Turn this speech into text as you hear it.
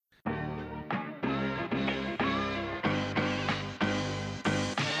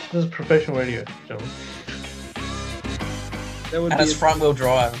This is professional radio, gentlemen. And it's front-wheel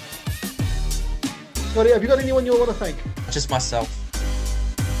drive. Scotty, have you got anyone you want to thank? Just myself.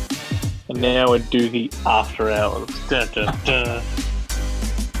 And now we do the after hours. Dun, dun, dun.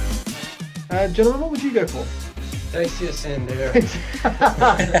 Gentlemen, what would you go for? Dacia Sandero.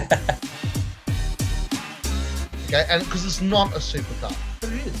 Okay, and because it's not a supercar.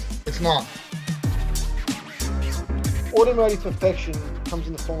 But it is. It's not. Automotive perfection comes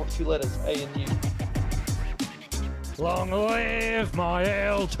in the form of two letters, A and U. Long live my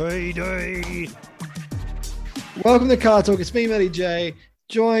LTD. Welcome to Car Talk. It's me, Matty J,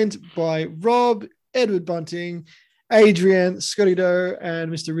 joined by Rob, Edward Bunting, Adrian, Scotty Doe,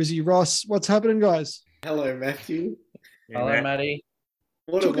 and Mr. Rizzy Ross. What's happening, guys? Hello, Matthew. Hello, Matty.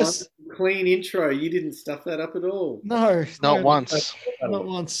 What a wonderful, clean intro. You didn't stuff that up at all. No. Not once. Not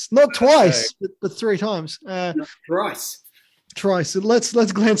once. Not twice, but three times. Thrice. Twice. So let's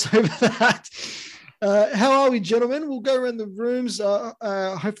glance over that. How are we, gentlemen? We'll go around the rooms.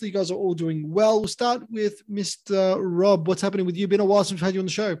 Hopefully you guys are all doing well. We'll start with Mr. Rob. What's happening with you? Been a while since we've had you on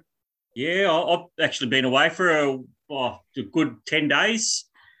the show. Yeah, I've actually been away for a good 10 days.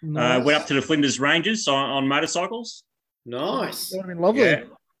 Nice. Went up to the Flinders Ranges on motorcycles. Nice. That would have been lovely. Yeah.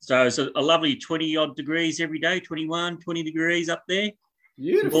 So it's a lovely 20-odd degrees every day, 21, 20 degrees up there.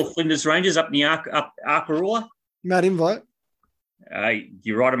 Beautiful. All Flinders Ranges up in the Arkaroa. Mad invite.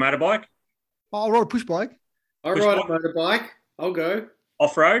 You ride a motorbike? I'll ride a push bike. I ride a motorbike. I'll go.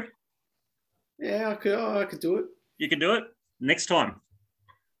 Off-road? Yeah, I could do it. You can do it next time.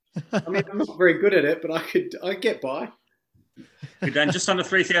 I mean, I'm not very good at it, but I'd get by. We've done just under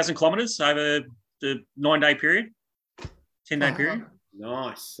 3,000 kilometres over the 9-day period, 10-day period.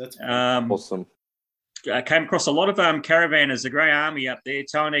 Nice. That's Awesome. I came across a lot of caravanners, the Grey Army up there,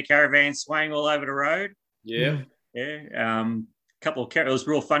 towing their caravans, swaying all over the road. Yeah. Yeah. It was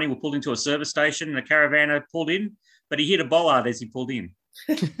real funny. We pulled into a service station and a caravaner pulled in, but he hit a bollard as he pulled in.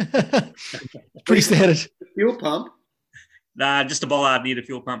 Pretty standard. Fuel pump. Nah, just a bollard near the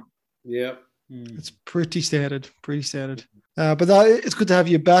fuel pump. Yeah. It's pretty standard. But it's good to have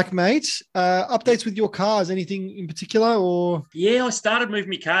you back, mate. Updates with your cars? Anything in particular, or? Yeah, I started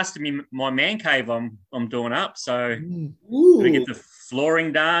moving my cars to my man cave. I'm doing up, so we get the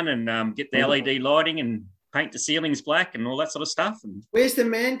flooring done and get the LED lighting and paint the ceilings black and all that sort of stuff. And Where's the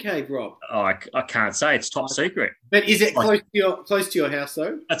man cave, Rob? I can't say. It's top secret. But is it close to your house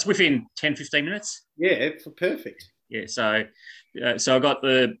though? It's within 10, 15 minutes. Yeah, perfect. Yeah, so I got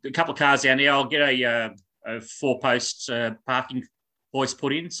a couple of cars down there. I'll get a 4-post parking hoist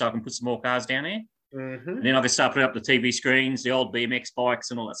put in so I can put some more cars down there. Mm-hmm. And then I can start putting up the TV screens, the old BMX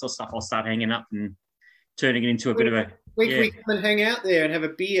bikes and all that sort of stuff. I'll start hanging up and turning it into a bit of a... When can we come and hang out there and have a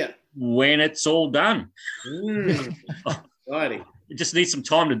beer? When it's all done. Exciting. It just needs some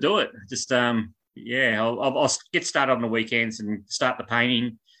time to do it. Just, I'll get started on the weekends and start the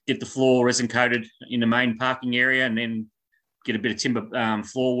painting, get the floor resin coated in the main parking area and then get a bit of timber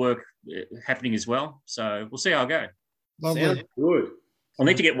floor work happening as well. So we'll see how I go. Lovely. Sounds good. I'll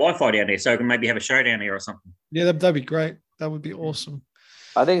need to get Wi-Fi down there so I can maybe have a show down there or something. Yeah, that'd be great. That would be awesome.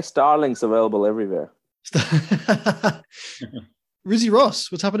 I think Starlink's available everywhere. Rizzy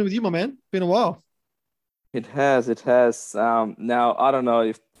Ross, what's happening with you, my man? Been a while. It has. Now, I don't know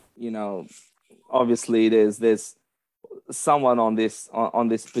if, obviously there's someone on this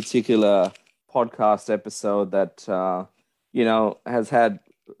particular podcast episode that, has had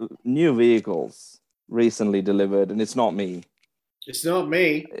new vehicles recently delivered, and it's not me. It's not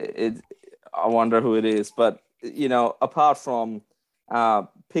me. I wonder who it is. But, apart from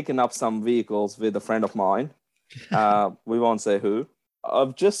picking up some vehicles with a friend of mine, we won't say who,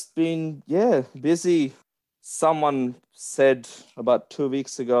 I've just been, busy. Someone said about 2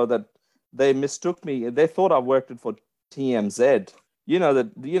 weeks ago that they mistook me. They thought I worked for TMZ. The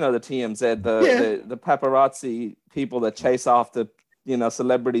TMZ, the paparazzi people that chase after,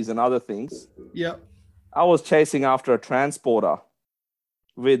 celebrities and other things. Yeah. I was chasing after a transporter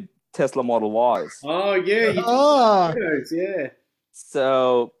with Tesla Model Ys. Oh, yeah. You did yeah.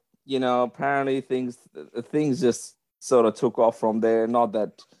 So, apparently things just sort of took off from there. Not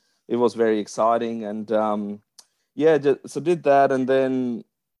that it was very exciting. And, so did that. And then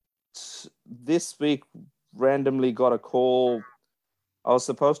this week randomly got a call. I was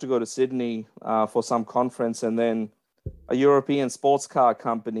supposed to go to Sydney for some conference, and then a European sports car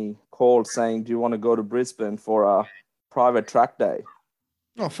company called saying, do you want to go to Brisbane for a private track day?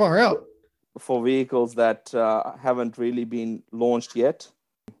 Oh, far out. For vehicles that haven't really been launched yet.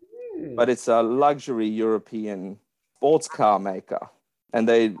 But it's a luxury European sports car maker. and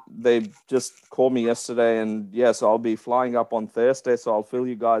they just called me yesterday, and so I'll be flying up on Thursday, so I'll fill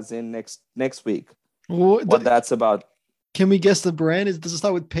you guys in next week. What that's about. Can we guess the brand? Does it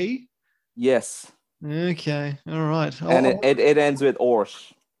start with P? Yes. Okay. All right. And it ends with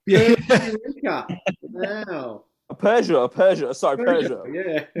Orsh. Yeah. Wow. A Peugeot. Sorry, Peugeot.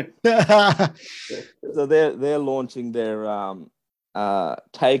 Yeah. So they're launching their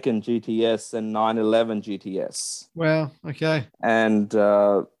Taycan GTS and 911 GTS. Wow. Okay. And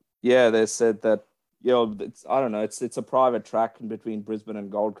they said that it's a private track in between Brisbane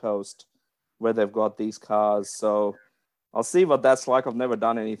and Gold Coast where they've got these cars. So I'll see what that's like. I've never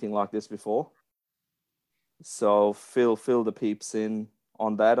done anything like this before. So fill the peeps in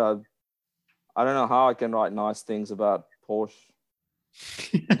on that. I don't know how I can write nice things about Porsche.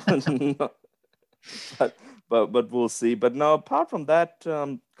 but we'll see. But no, apart from that,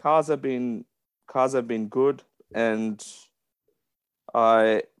 cars have been good, and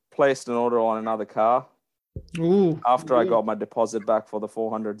I placed an order on another car. Ooh. After I got my deposit back for the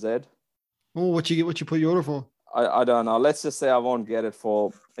 400Z. Oh, what you put your order for? I don't know. Let's just say I won't get it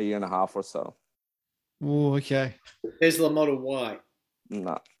for a year and a half or so. Oh, okay. Tesla Model Y.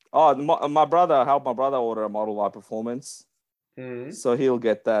 No. Oh, my brother helped my brother order a Model Y Performance. Mm-hmm. So he'll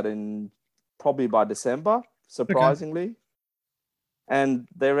get that in probably by December, surprisingly. Okay. And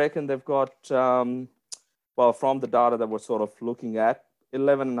they reckon they've got, from the data that we're sort of looking at,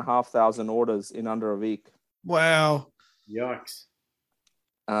 11,500 orders in under a week. Wow. Yikes.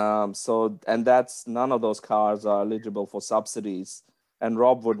 And that's none of those cars are eligible for subsidies. And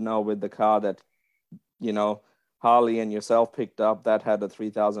Rob would know with the car that, Harley and yourself picked up that had a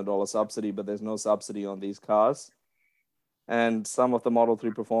 $3,000 subsidy, but there's no subsidy on these cars. And some of the Model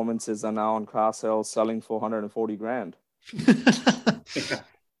 3 Performances are now on car sales selling for $140,000.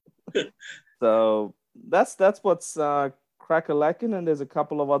 So that's what's crack-a-lacking. And there's a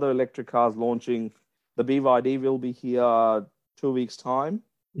couple of other electric cars launching. The BYD will be here 2 weeks' time.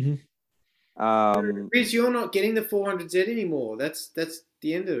 Mm-hmm. Riz, you're not getting the 400Z anymore. That's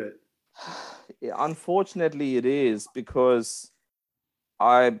the end of it. Yeah, unfortunately, it is because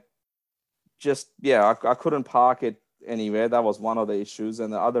I couldn't park it anywhere. That was one of the issues,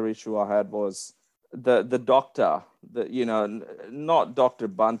 and the other issue I had was the doctor. Not Dr.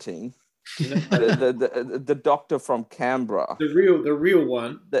 Bunting, the doctor from Canberra. The real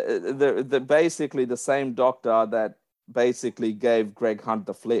one. The basically the same doctor that basically gave Greg Hunt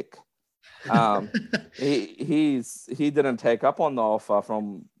the flick. He didn't take up on the offer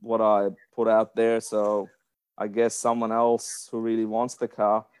from what I put out there, so I guess someone else who really wants the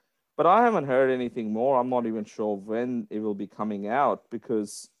car. But I haven't heard anything more. I'm not even sure when it will be coming out,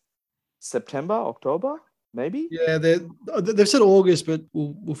 because September, October, maybe. Yeah, they've said August, but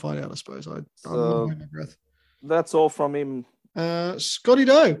we'll find out, I suppose. I'm not holding my breath. That's all from him. Scotty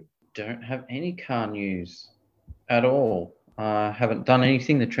Doe. Don't have any car news at all. I haven't done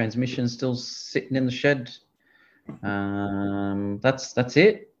anything. The transmission's still sitting in the shed. That's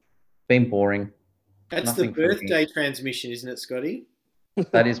it. Been boring. That's Nothing the birthday transmission, isn't it, Scotty?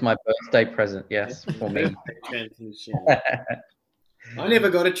 That is my birthday present, yes, for me. Transmission. I never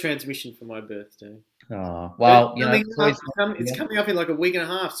got a transmission for my birthday. Oh, well, it's coming up in like a week and a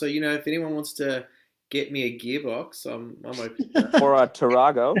half. So, if anyone wants to get me a gearbox, I'm open to that. Or a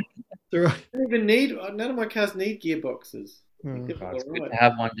Tarago. I don't even need. None of my cars need gearboxes. It's good to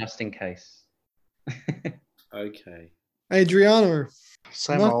have one just in case. Okay. Adriano.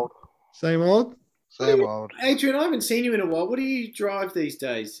 Same old. Adrian, I haven't seen you in a while. What do you drive these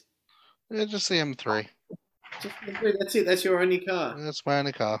days? Yeah, just the M3. Just the M3. That's it. That's your only car. That's my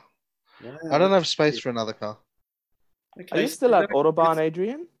only car. Wow, I don't have space for another car. Okay. Are you still at Autobahn,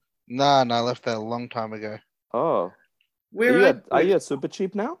 Adrian? No, I left that a long time ago. Oh. Are you at Super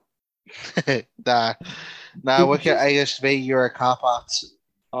Cheap now? Nah, I work at ASV Euro Car Parts.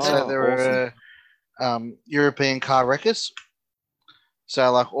 So there are European car wreckers.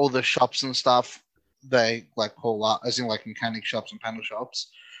 So like all the shops and stuff, they like call up, as in like mechanic shops and panel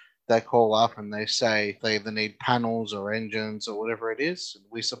shops. They call up and they say they either need panels or engines or whatever it is. And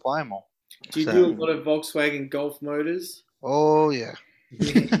we supply them all. Do you do a lot of Volkswagen Golf motors? Oh yeah.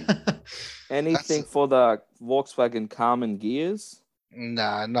 Anything for the Volkswagen Carmen gears?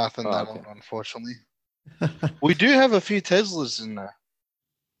 Nah, nothing that old, unfortunately. We do have a few Teslas in there.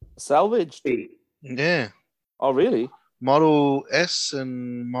 Salvaged? Yeah. Oh, really? Model S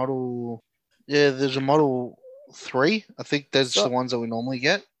and Model... Yeah, there's a Model 3. I think that's the ones that we normally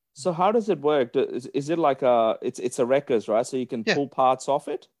get. So how does it work? Is it like it's a wreckers, right? So you can pull parts off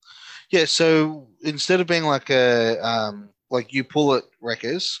it? Yeah, so instead of being like a... like you pull it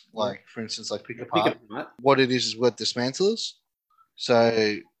wreckers, like for instance, like pick apart. What it is what dismantlers.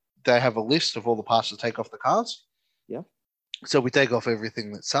 So they have a list of all the parts to take off the cars. Yeah. So we take off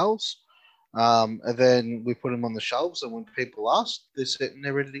everything that sells, and then we put them on the shelves. And when people ask, they're set and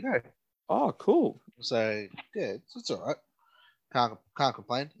they're ready to go. Oh, cool. So yeah, it's all right. Can't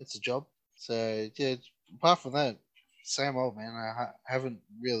complain. It's a job. So yeah, apart from that, same old, man. I haven't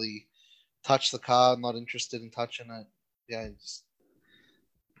really touched the car. Not interested in touching it. Yeah, just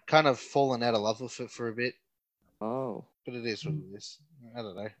kind of fallen out of love with it for a bit. Oh. But it is what it is. I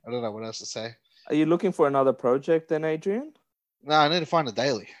don't know. I don't know what else to say. Are you looking for another project then, Adrian? No, I need to find a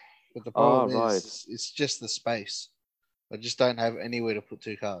daily. But the problem right. is it's just the space. I just don't have anywhere to put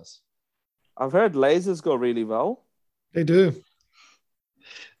two cars. I've heard lasers go really well. They do.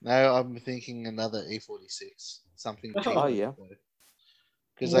 Now I'm thinking another E46. Something cheaper. Oh, yeah.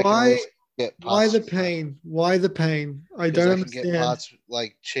 Because I can always get parts. Why the pain? Why the pain? I don't understand. Get parts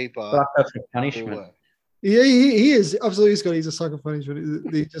like cheaper. But that's a punishment. Yeah, he is absolutely, Scott. He's a sucker for punishment.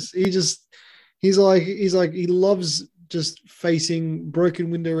 He's like he loves just facing broken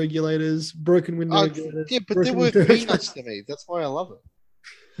window regulators, regulators. Yeah, but they're worth peanuts to me. That's why I love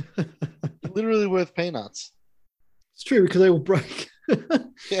it. Literally worth peanuts. It's true because they will break.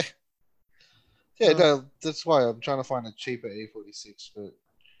 Yeah. Yeah, no, that's why I'm trying to find a cheaper E46, but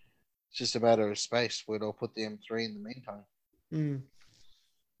it's just a matter of space where I'll put the M3 in the meantime. Mm.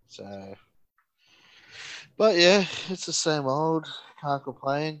 So, but yeah, it's the same old. Can't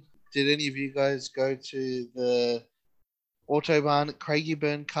complain. Did any of you guys go to the Autobahn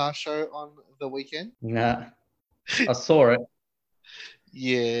Craigieburn car show on the weekend? Nah, I saw it.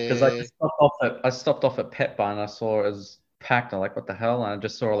 Yeah. Because I stopped off at Pet Bar and I saw it was packed. I'm like, what the hell? And I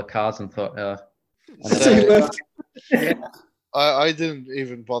just saw all the cars and thought, So you left. I didn't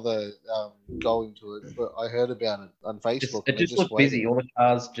even bother going to it, but I heard about it on Facebook. It just looked busy. All the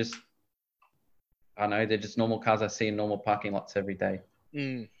cars just, I know, they're just normal cars I see in normal parking lots every day.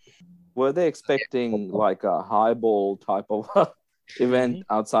 Mm. Were they expecting like a highball type of event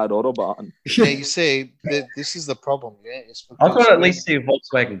outside Autobahn? Yeah, you see, this is the problem. Yeah, I thought I'd at least see a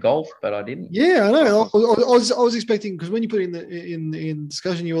Volkswagen Golf, but I didn't. Yeah, I know. I was expecting, because when you put it in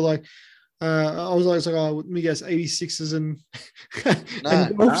discussion, you were like, I was like, oh, let me guess, 86s and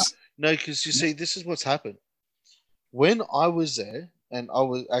no, because you see, this is what's happened. When I was there, and I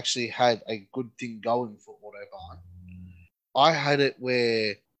was actually had a good thing going for Autobahn, I had it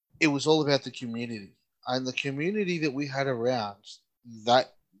where it was all about the community, and the community that we had around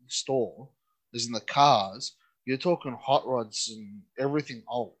that store, is in the cars. You're talking hot rods and everything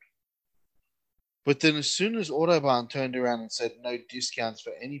old. But then as soon as Autobahn turned around and said no discounts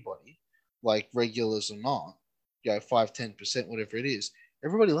for anybody, like regulars or not, 5-10%, whatever it is,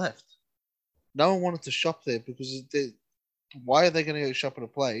 everybody left. No one wanted to shop there because why are they going to go shop at a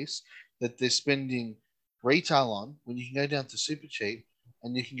place that they're spending retail on when you can go down to super cheap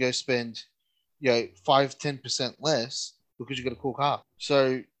and you can go spend 5-10% less because you got a cool car.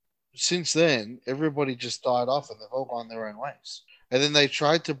 So since then, everybody just died off and they've all gone their own ways. And then they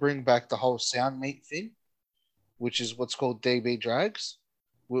tried to bring back the whole sound meet thing, which is what's called DB Drags,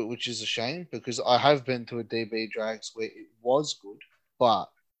 which is a shame because I have been to a DB Drags where it was good, but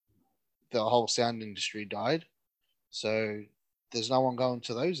the whole sound industry died. So there's no one going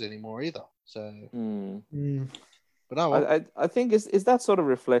to those anymore either. So, but I think is that sort of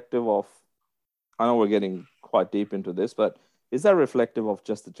reflective of, I know we're getting quite deep into this, but is that reflective of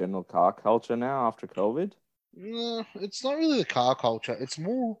just the general car culture now after COVID? No, it's not really the car culture. It's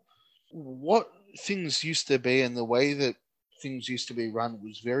more what things used to be, and the way that things used to be run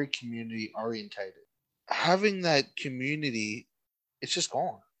was very community orientated. Having that community, it's just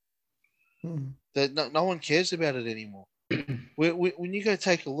gone. That no one cares about it anymore. When you go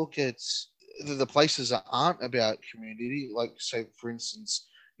take a look at the places that aren't about community, like say for instance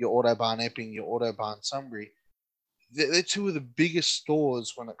your Autobahn Epping, your Autobahn Sunbury, they're two of the biggest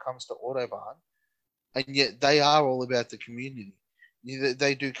stores when it comes to Autobahn, and yet they are all about the community.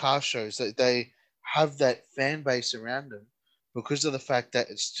 They do car shows, that they have that fan base around them because of the fact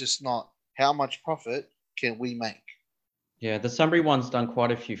that it's just not how much profit can we make. Yeah, the Sunbury one's done quite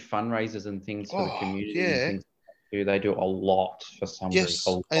a few fundraisers and things for the community. Yeah. And things like they do a lot for Sunbury. Yes,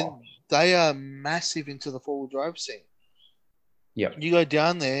 and they are massive into the four-wheel drive scene. Yeah, you go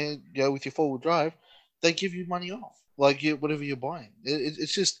down there, with your four-wheel drive, they give you money off, like whatever you're buying.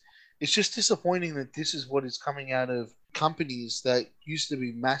 It's just disappointing that this is what is coming out of companies that used to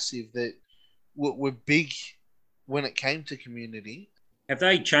be massive, that were big when it came to community. Have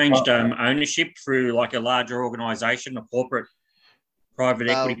they changed ownership through like a larger organisation, a corporate private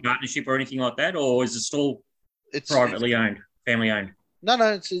equity partnership or anything like that, or is it still privately owned, family owned? No,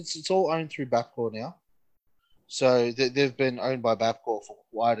 it's all owned through Bapcor now. So they've been owned by Bapcor for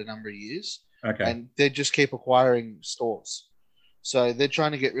quite a number of years, Okay. and they just keep acquiring stores. So they're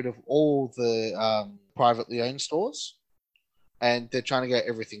trying to get rid of all the privately owned stores, and they're trying to get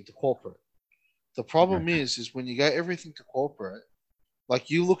everything to corporate. The problem is when you go everything to corporate, like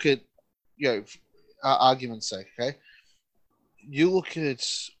you look at, argument's sake, okay? You look at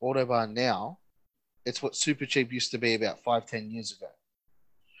Autobahn now, it's what Super Cheap used to be about 5-10 years ago.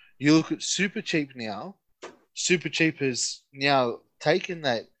 You look at Super Cheap now, Super Cheap has now taken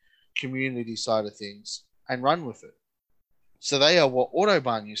that community side of things and run with it. So they are what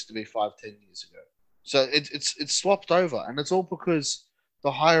Autobahn used to be 5-10 years ago. So it's swapped over, and it's all because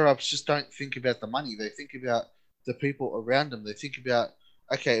the higher ups just don't think about the money. They think about the people around them. They think about,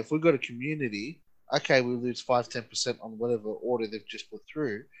 okay, if we've got a community, okay, we lose 5-10% on whatever order they've just put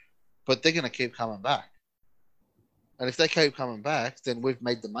through, but they're going to keep coming back. And if they keep coming back, then we've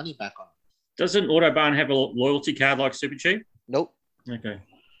made the money back on it. Doesn't Autobahn have a loyalty card like Super Cheap? Nope. Okay.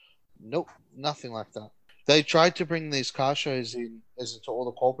 Nope. Nothing like that. They tried to bring these car shows in as into all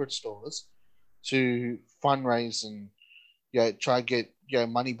the corporate stores to fundraise and try to get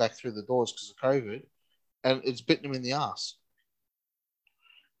money back through the doors because of COVID, and it's bitten them in the ass.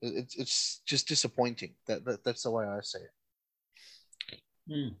 It's just disappointing. That's the way I see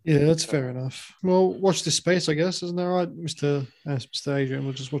it. Yeah, that's fair enough. Well, watch this space, I guess, isn't that right, Mr. Adrian?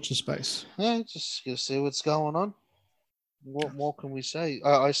 We'll just watch the space. Yeah, just gonna see what's going on. What more can we say?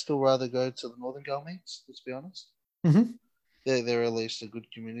 I still rather go to the Northern Girl meets. Let's be honest. Mm-hmm. They're at least a good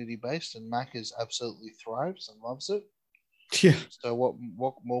community based, and Macca's absolutely thrives and loves it. Yeah. So what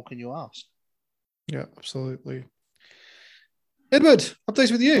more can you ask? Yeah, absolutely. Edward,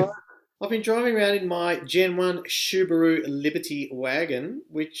 updates with you. I've been driving around in my Gen 1 Subaru Liberty wagon,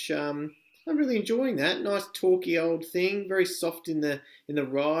 which I'm really enjoying that. Nice talky old thing, very soft in the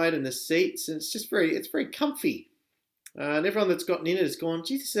ride and the seats, and it's very comfy. And everyone that's gotten in it has gone,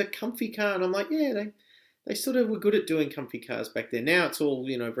 geez, this is a comfy car. And I'm like, yeah, they sort of were good at doing comfy cars back then. Now it's all,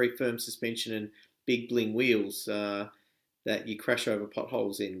 very firm suspension and big bling wheels that you crash over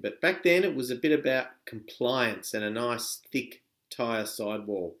potholes in. But back then it was a bit about compliance and a nice thick tyre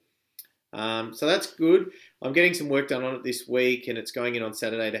sidewall. So that's good. I'm getting some work done on it this week, and it's going in on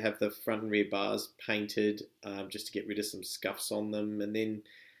Saturday to have the front and rear bars painted just to get rid of some scuffs on them. And then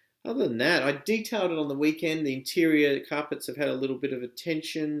other than that, I detailed it on the weekend. The interior carpets have had a little bit of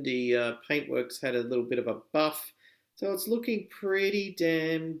attention. The paintwork's had a little bit of a buff. So it's looking pretty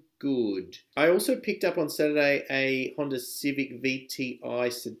damn good. I also picked up on Saturday a Honda Civic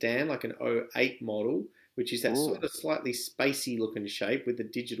VTI sedan, like an '08 model, which is that sort of slightly spacey looking shape with the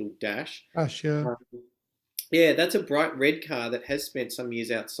digital dash. Gosh, yeah. Yeah, that's a bright red car that has spent some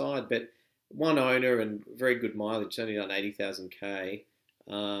years outside, but one owner and very good mileage, only done 80,000 K.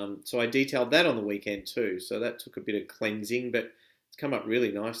 So I detailed that on the weekend too. So that took a bit of cleansing, but it's come up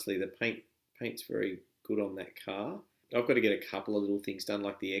really nicely. The paint's very good on that car. I've got to get a couple of little things done,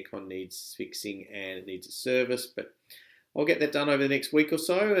 like the aircon needs fixing and it needs a service, but I'll get that done over the next week or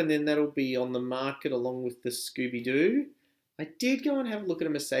so, and then that'll be on the market along with the Scooby-Doo. I did go and have a look at a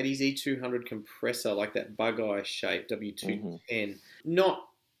Mercedes E200 compressor, like that bug-eye shape, W210. Not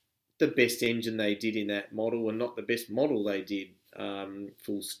the best engine they did in that model, and not the best model they did,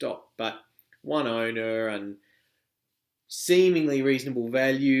 full stop. But one owner and seemingly reasonable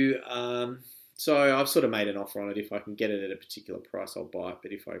value. So I've sort of made an offer on it. If I can get it at a particular price, I'll buy it.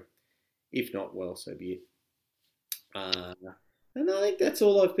 But if not, well, so be it. And I think that's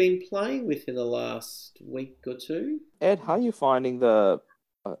all I've been playing with in the last week or two. Ed, how are you finding the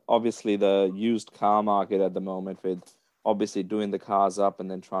obviously the used car market at the moment, with obviously doing the cars up and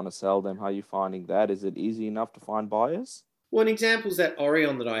then trying to sell them? How are you finding that? Is it easy enough to find buyers? Well, an example is that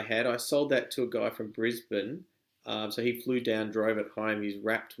Orion that I had. I sold that to a guy from Brisbane. So he flew down, drove it home. He's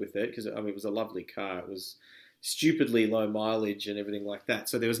wrapped with it because it was a lovely car. It was stupidly low mileage and everything like that.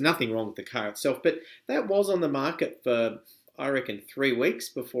 So there was nothing wrong with the car itself. But that was on the market for, I reckon, 3 weeks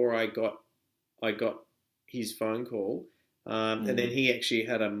before I got his phone call. And then he actually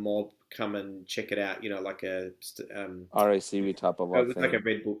had a mob come and check it out, like a RACV type of thing. thing. Like a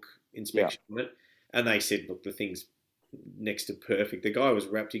Red Book inspection on it. And they said, look, the thing's next to perfect. The guy was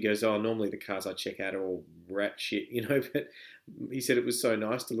wrapped. He goes, oh, normally the cars I check out are all rat shit, but he said it was so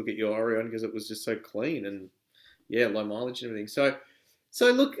nice to look at your Orion because it was just so clean and, yeah, low mileage and everything.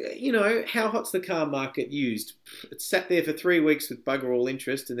 So look, how hot's the car market used? It sat there for 3 weeks with bugger all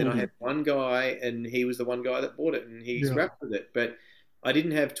interest, and then I had one guy, and he was the one guy that bought it, and he's wrapped with it. But I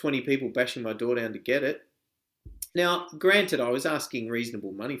didn't have 20 people bashing my door down to get it. Now, granted, I was asking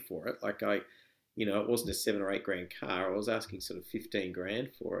reasonable money for it. Like it wasn't a $7 or $8 grand car. I was asking sort of 15 grand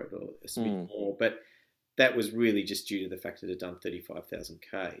for it, or a bit more. But that was really just due to the fact that it had done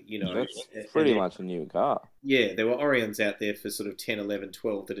 35,000k. You know, That's pretty much a new car. Yeah, there were Orions out there for sort of 10, 11,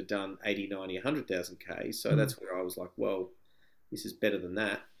 12 that had done 80, 90, 100,000k. So that's where I was like, well, this is better than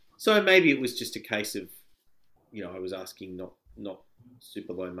that. So maybe it was just a case of, you know, I was asking not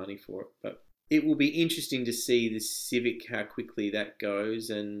super low money for it. But it will be interesting to see the Civic, how quickly that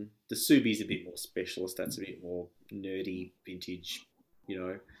goes. And the Subi's a bit more specialist. That's a bit more nerdy, vintage, you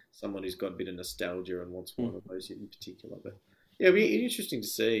know, someone who's got a bit of nostalgia and wants one of those in particular. But yeah, it'll be interesting to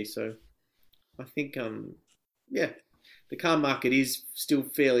see. So I think, the car market is still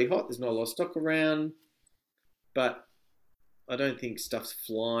fairly hot. There's not a lot of stock around, but I don't think stuff's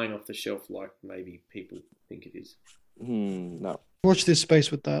flying off the shelf like maybe people think it is. No. Watch this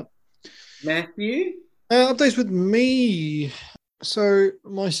space with that. Matthew? Updates with me. So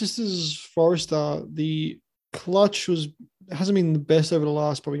my sister's Forester, the clutch hasn't been the best over the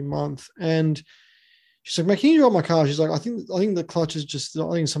last probably month, and she's like, "Mate, can you drive my car?" She's like, I think the clutch is just, I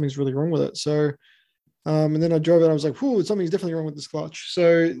think something's really wrong with it. So, and then I drove it, and I was like, "Whoa, something's definitely wrong with this clutch."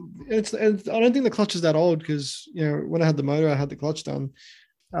 So and I don't think the clutch is that old because, you know, when I had the motor, I had the clutch done.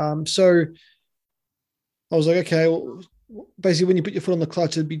 So I was like, okay, well, basically when you put your foot on the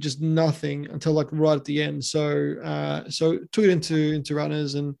clutch, it'd be just nothing until like right at the end. So took it into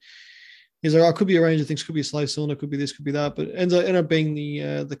runners, and he's like, oh, it could be a range of things, could be a slave cylinder, could be this, could be that, but it ended up being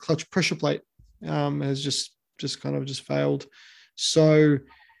the clutch pressure plate has just kind of just failed. So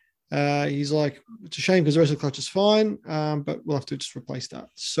he's like, it's a shame because the rest of the clutch is fine, but we'll have to just replace that.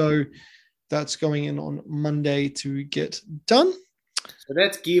 So that's going in on Monday to get done. So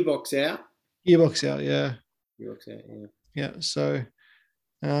that's gearbox out. Gearbox out, yeah. Gearbox out, yeah. Yeah, so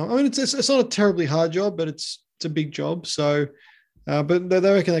I mean, it's not a terribly hard job, but it's a big job. So, but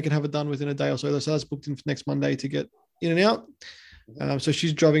they reckon they can have it done within a day or so. So that's booked in for next Monday to get in and out. So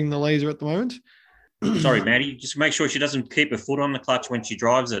she's driving the laser at the moment. Sorry, Maddie. Just make sure she doesn't keep her foot on the clutch when she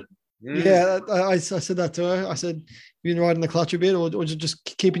drives it. Yeah, I said that to her. I said, "You've been riding the clutch a bit, or just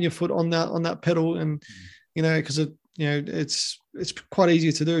keeping your foot on that pedal, and you know, because it's quite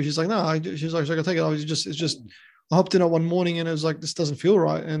easy to do." She's like, "No," she's like, "I can take it." It's just. I hopped in it one morning and it was like, this doesn't feel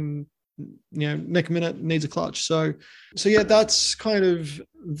right, and next minute it needs a clutch. So yeah, that's kind of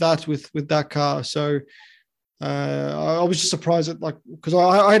that with that car. So I was just surprised at, like, because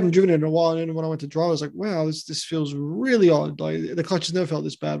I hadn't driven it in a while, and when I went to drive, I was like, wow, this feels really odd. Like the clutch has never felt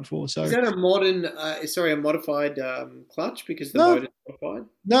this bad before. So is that a modified clutch because the motor's modified?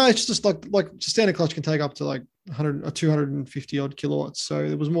 No, it's just like standard clutch can take up to like 100 or 250 odd kilowatts. So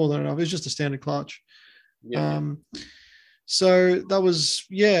it was more than enough. It's just a standard clutch. Yeah. So that was,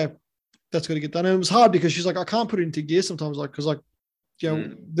 that's got to get done. And it was hard because she's like, I can't put it into gear sometimes, like, because, like,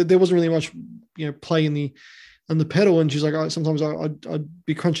 there wasn't really much, play in the pedal. And she's like, sometimes I'd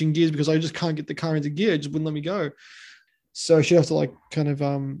be crunching gears because I just can't get the car into gear. It just wouldn't let me go. So she'd have to, like, kind of,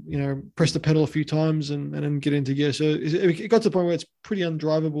 press the pedal a few times and then get into gear. So it got to the point where it's pretty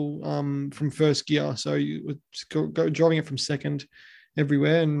undrivable from first gear. So you would just go driving it from second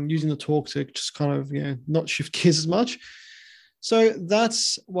everywhere and using the torque to just kind of, not shift gears as much. So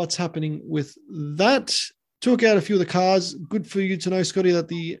that's what's happening with that. Took out a few of the cars. Good for you to know, Scotty, that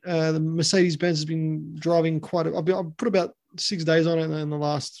the Mercedes-Benz has been driving I've put about 6 days on it in the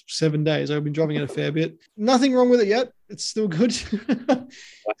last 7 days. I've been driving it a fair bit. Nothing wrong with it yet. It's still good.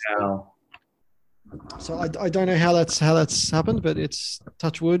 Wow. So I don't know how that's happened, but it's,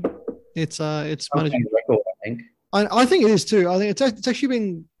 touch wood, it's managed. Record, I think. I think it is too. I think it's actually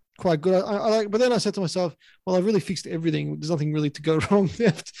been quite good. I like, but then I said to myself, well, I've really fixed everything. There's nothing really to go wrong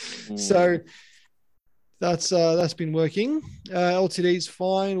left. So that's been working. LTD's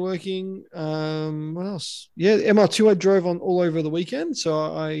fine working. What else? Yeah, MR2 I drove on all over the weekend. So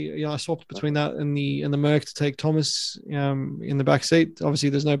I swapped between that and the Merc to take Thomas in the back seat. Obviously,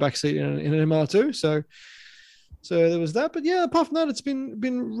 there's no back seat in an MR2, so there was that. But yeah, apart from that, it's been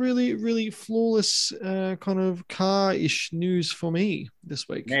really, really flawless kind of car-ish news for me this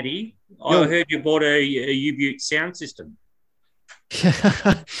week. Maddie, I heard you bought a U-Butte sound system.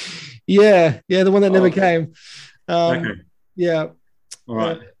 yeah, the one that never came. Okay. Yeah. All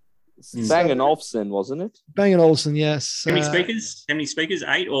right. Bang & Olufsen, wasn't it? Bang & Olufsen, yes. How many speakers?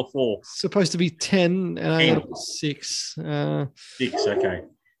 8 or 4? Supposed to be 10, and I got 6. 6, okay.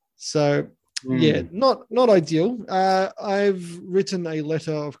 So yeah, not ideal. I've written a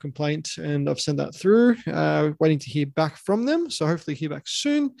letter of complaint and I've sent that through, waiting to hear back from them. So hopefully hear back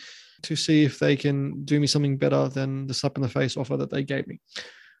soon to see if they can do me something better than the slap in the face offer that they gave me.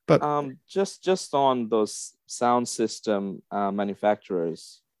 But just on those sound system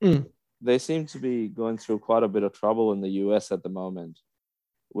manufacturers, they seem to be going through quite a bit of trouble in the US at the moment.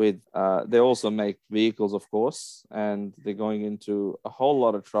 they also make vehicles, of course, and they're going into a whole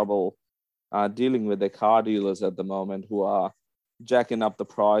lot of trouble dealing with their car dealers at the moment, who are jacking up the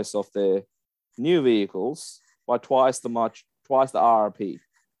price of their new vehicles by twice the RRP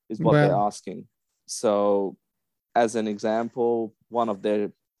is what they're asking. So, as an example, one of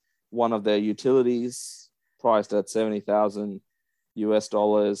their utilities priced at $70,000,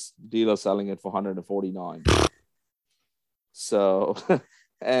 dealer selling it for $149. So,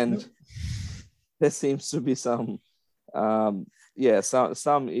 and there seems to be some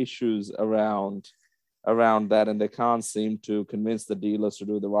issues around that, and they can't seem to convince the dealers to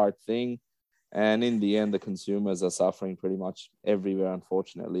do the right thing. And in the end, the consumers are suffering pretty much everywhere,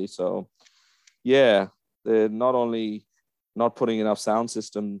 unfortunately. So, yeah, they're not only not putting enough sound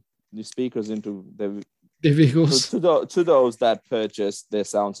system, the speakers into their vehicles to those that purchase their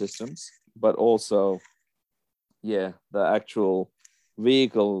sound systems, but also, the actual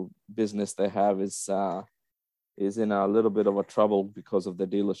vehicle business they have is in a little bit of a trouble because of the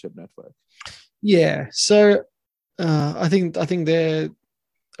dealership network. Yeah, so I think they're.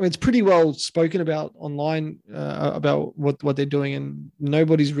 I mean, it's pretty well spoken about online about what they're doing, and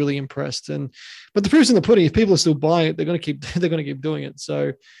nobody's really impressed. But the proof's in the pudding. If people are still buying it, they're going to keep doing it.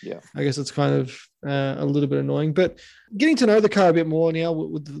 So yeah, I guess it's kind of a little bit annoying. But getting to know the car a bit more now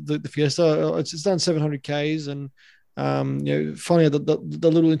with the Fiesta, it's done 700 Ks, and finding out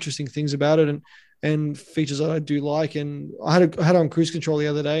the little interesting things about it and features that I do like. And I had it on cruise control the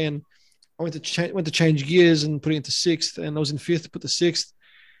other day, and I went to change gears and put it into sixth, and I was in fifth, put the sixth.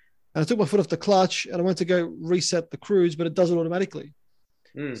 And I took my foot off the clutch and I went to go reset the cruise, but it does it automatically.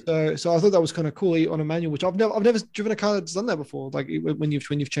 So I thought that was kind of cool on a manual, which I've never driven a car that's done that before. Like when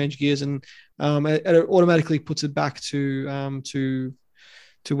you've changed gears, and it automatically puts it back to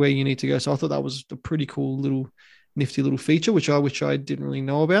where you need to go. So I thought that was a pretty cool nifty little feature, which I didn't really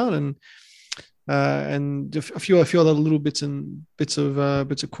know about, and a few other little bits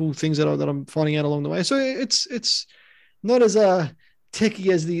of cool things that I'm finding out along the way. So it's not as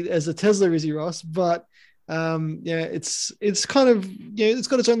techie as the Tesla is, Ross, but it's kind of it's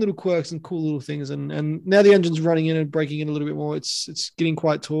got its own little quirks and cool little things, and now the engine's running in and breaking in a little bit more. It's getting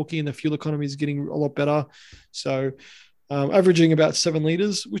quite torquey, and the fuel economy is getting a lot better. So averaging about 7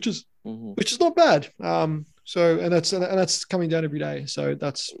 liters, which is not bad. And that's coming down every day. So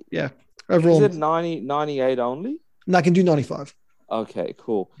that's overall. Is it 98 only? No, I can do 95. Okay,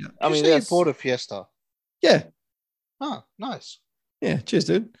 cool. Yeah. I mean, you bought a Fiesta. Yeah. Oh, nice. Yeah, cheers,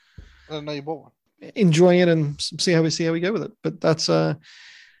 dude. I didn't know you bought one. Enjoying it and see how we go with it. But that's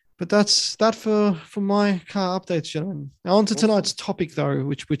that for my car updates, gentlemen. Now on to tonight's topic, though,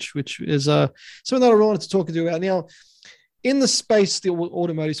 which is something that I wanted to talk to you about. Now, in the space, the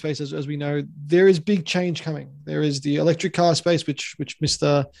automotive space, as we know, there is big change coming. There is the electric car space, which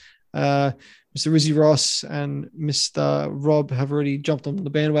Mr. Rizzy Ross and Mr. Rob have already jumped on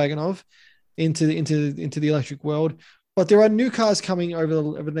the bandwagon of into the electric world. But there are new cars coming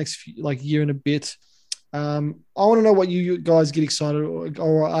over the next year and a bit. I want to know what you guys get excited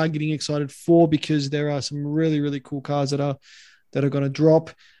or are getting excited for, because there are some really, really cool cars that are going to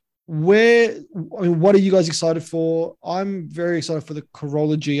drop. What are you guys excited for? I'm very excited for the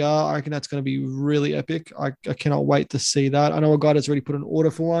Corolla GR. I reckon that's going to be really epic. I cannot wait to see that. I know a guy that's already put an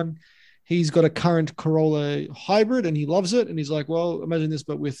order for one. He's got a current Corolla hybrid and he loves it. And he's like, well, imagine this,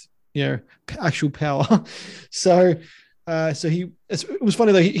 but with actual power. So it was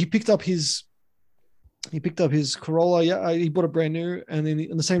funny though. He picked up his Corolla. Yeah, he bought it brand new, and then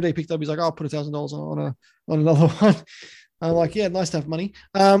on the same day he picked up, he's like, "I'll put $1,000 on another one." I'm like, "Yeah, nice to have money."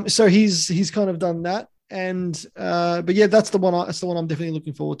 So he's kind of done that, and but yeah, that's the one I'm definitely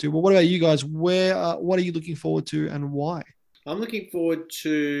looking forward to. But what about you guys? What are you looking forward to, and why? I'm looking forward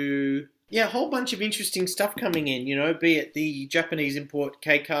to a whole bunch of interesting stuff coming in. Be it the Japanese import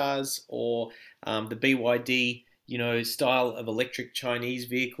K cars or the BYD. Style of electric Chinese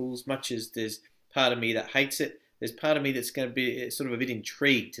vehicles. Much as there's part of me that hates it, there's part of me that's going to be sort of a bit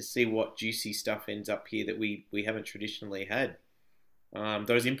intrigued to see what juicy stuff ends up here that we haven't traditionally had.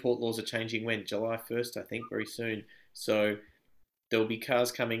 Those import laws are changing when? July 1st, I think, very soon. So there'll be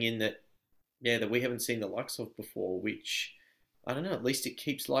cars coming in that we haven't seen the likes of before, which, I don't know, at least it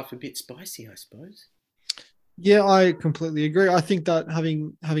keeps life a bit spicy, I suppose. Yeah, I completely agree. I think that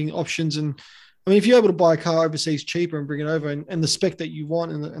having options, and I mean, if you're able to buy a car overseas cheaper and bring it over and the spec that you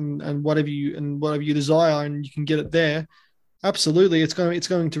want and whatever you desire, and you can get it there, absolutely, it's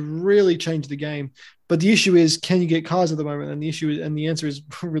going to really change the game. But the issue is, can you get cars at the moment? And the answer is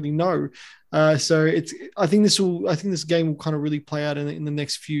really no. So I think this game will kind of really play out in the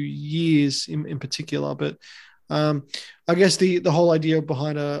next few years in particular. But I guess the whole idea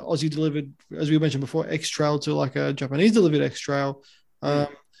behind a Aussie delivered, as we mentioned before, X Trail to like a Japanese delivered X Trail,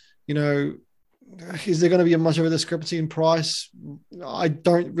 you know, is there going to be a much of a discrepancy in price? I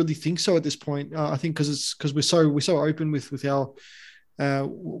don't really think so at this point. I think because we're so open with our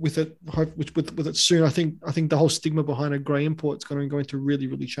with it with it soon. I think the whole stigma behind a grey import is going to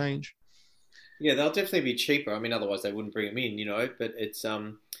really change. Yeah, they'll definitely be cheaper. I mean, otherwise they wouldn't bring them in, But it's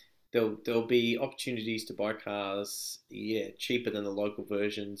there'll be opportunities to buy cars, cheaper than the local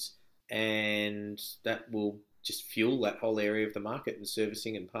versions, and that will just fuel that whole area of the market, and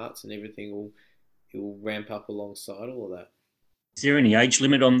servicing and parts and everything will ramp up alongside all of that. Is there any age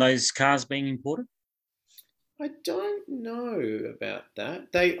limit on those cars being imported? I don't know about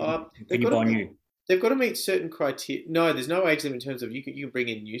that. They are. Can you buy new? They've got to meet certain criteria. No, there's no age limit in terms of you can bring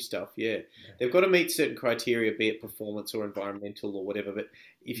in new stuff. Yeah, they've got to meet certain criteria, be it performance or environmental or whatever. But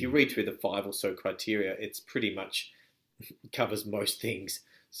if you read through the 5 or so criteria, it's pretty much covers most things.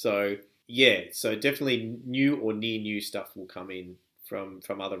 So so definitely new or near new stuff will come in from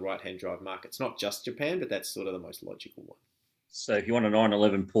other right-hand drive markets, not just Japan, but that's sort of the most logical one. So if you want a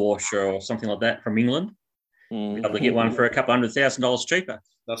 911 Porsche or something like that from England, you'll be able to get one for a couple $100,000 cheaper.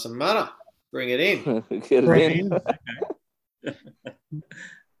 Doesn't matter. Bring it in. Get it in.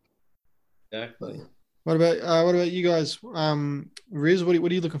 Exactly. What about you guys? Riz, what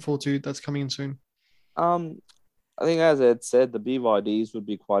are you looking forward to that's coming in soon? I think, as Ed said, the BYDs would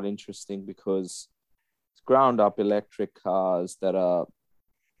be quite interesting because it's ground up electric cars that are,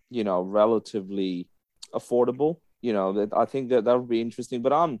 relatively affordable. I think that would be interesting.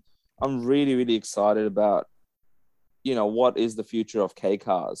 But I'm really excited about, what is the future of K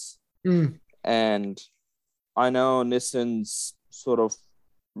cars. And I know Nissan's sort of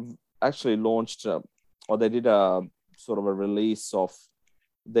actually launched, or they did a sort of a release of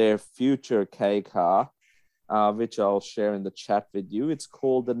their future K car, which I'll share in the chat with you. It's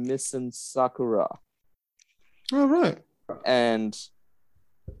called the Nissan Sakura. Oh, right. And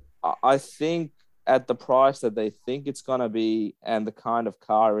I think at the price that they think it's going to be and the kind of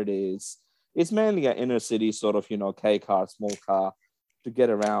car it is, it's mainly an inner city sort of, K car, small car to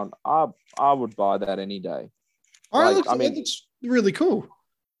get around. I would buy that any day. It's really cool.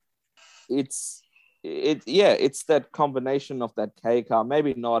 It's that combination of that K car,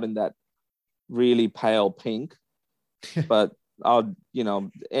 maybe not in that really pale pink, but I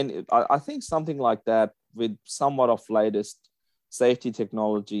think something like that with somewhat of latest safety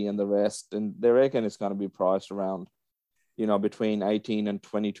technology and the rest, and they reckon it's going to be priced around, between 18 and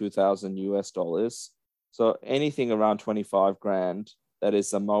 22,000 US. So anything around 25 grand, that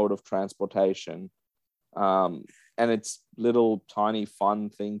is a mode of transportation. And it's little tiny fun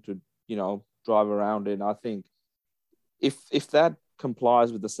thing to, drive around in. I think if that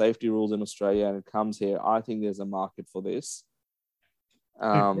complies with the safety rules in Australia and it comes here, I think there's a market for this.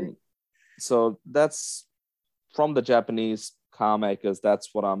 So that's from the Japanese car makers. That's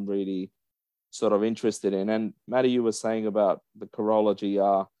what I'm really sort of interested in. And Matty, you were saying about the Corolla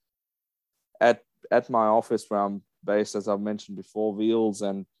GR. At my office where I'm based, as I've mentioned before, Wheels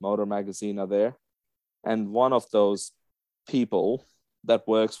and Motor Magazine are there. And one of those people that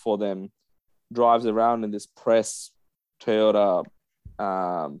works for them drives around in this press Toyota,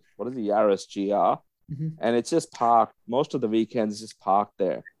 Yaris GR. And it's just parked. Most of the weekends just parked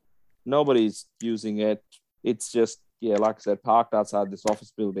there. Nobody's using it. It's just, like I said, parked outside this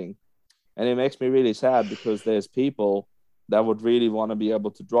office building. And it makes me really sad because there's people that would really want to be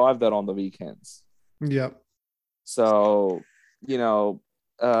able to drive that on the weekends. Yeah. So,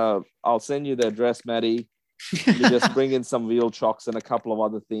 I'll send you the address, Matty. You just bring in some wheel chocks and a couple of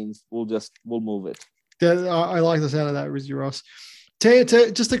other things. We'll move it. I like the sound of that, Rizzy Ross.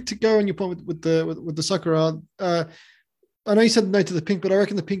 To go on your point with the Sakura, I know you said no to the pink, but I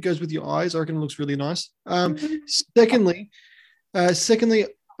reckon the pink goes with your eyes. I reckon it looks really nice. Secondly,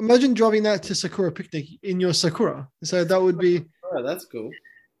 imagine driving that to Sakura picnic in your Sakura. So that would be. Oh, that's cool.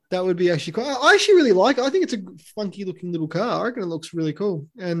 That would be actually cool. I actually really like it. I think it's a funky looking little car. I reckon it looks really cool.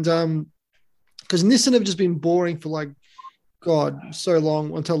 And because Nissan have just been boring for so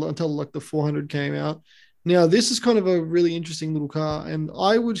long until like the 400 came out. Now this is kind of a really interesting little car, and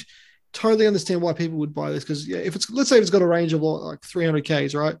I would totally understand why people would buy this because let's say it's got a range of like 300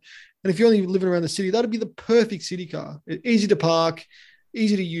 Ks, right? And if you're only living around the city, that'd be the perfect city car. Easy to park,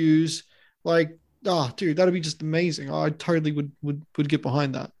 easy to use. Dude, that'd be just amazing. I totally would get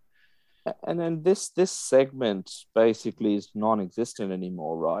behind that. And then this segment basically is non-existent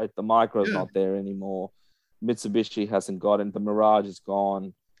anymore, right? The Micro's not there anymore. Mitsubishi hasn't got it. The Mirage is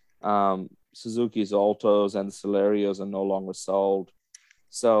gone. Suzuki's Altos and the Celerios are no longer sold.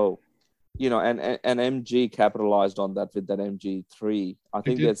 So and MG capitalized on that with that MG3. I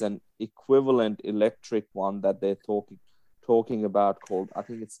think did. there's an equivalent electric one that they're talking about called, I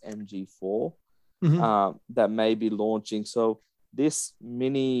think it's MG4, that may be launching. So this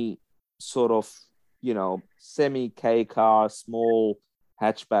mini sort of, semi K car, small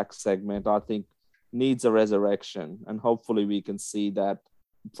hatchback segment, I think needs a resurrection. And hopefully we can see that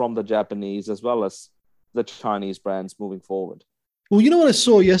from the Japanese as well as the Chinese brands moving forward. Well, you know what I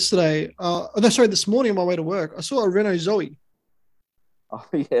saw yesterday? This morning on my way to work, I saw a Renault Zoe. Oh,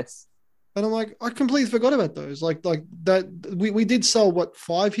 yes. And I'm like, I completely forgot about those. Like that, we did sell,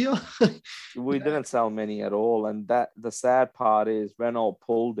 5 here? We didn't sell many at all. And that the sad part is Renault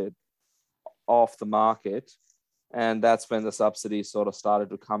pulled it off the market. And that's when the subsidies sort of started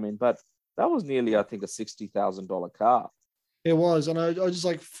to come in. But that was nearly, I think, a $60,000 car. It was, and I was just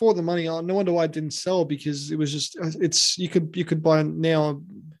like, for the money, no wonder why it didn't sell, because it was just, you could buy now,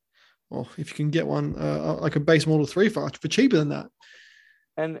 well, if you can get one, like a base Model 3 for cheaper than that.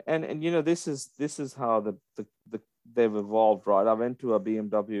 And this is how they've evolved, right? I went to a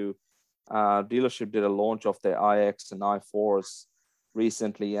BMW dealership, did a launch of their iX and i4s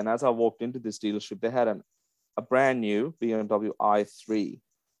recently, and as I walked into this dealership, they had a brand new BMW i3,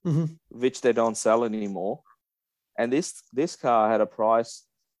 which they don't sell anymore. And this car had a price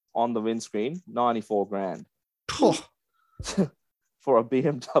on the windscreen, 94 grand for a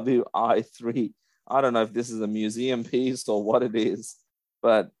BMW i3. I don't know if this is a museum piece or what it is,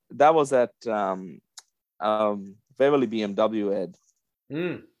 but that was at Beverly BMW, Ed.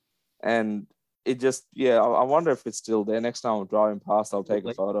 And it just, I wonder if it's still there. Next time I'm driving past, I'll take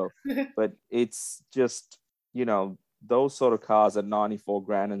a photo. But it's just, those sort of cars at 94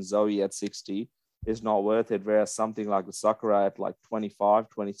 grand and Zoe at 60 is not worth it. Whereas something like the Sakura at like 25,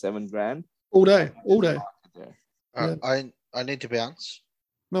 27 grand. All day. I need to bounce.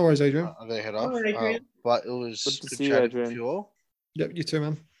 No worries, Adrian. I'm going to head off. Adrian. But it was Good to good see you, chatting Adrian. with you all. Yep, you too,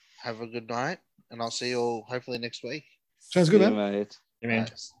 man. Have a good night, and I'll see you all hopefully next week. Sounds good, See you, man.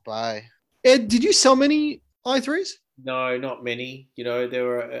 mate. Bye. Ed, did you sell many i3s? No, not many. There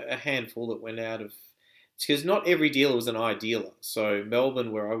were a handful that went out of. It's because not every dealer was an i-dealer. So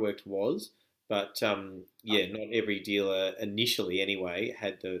Melbourne, where I worked, was. But not every dealer initially anyway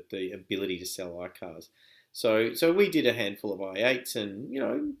had the ability to sell iCars. So we did a handful of i8s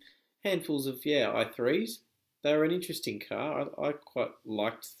and handfuls of i3s. They were an interesting car. I quite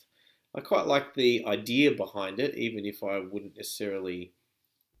liked the idea behind it, even if I wouldn't necessarily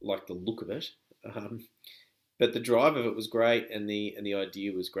like the look of it. But the drive of it was great, and the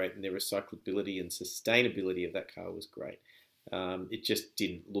idea was great, and the recyclability and sustainability of that car was great. It just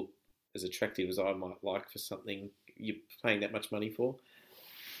didn't look as attractive as I might like for something you're paying that much money for.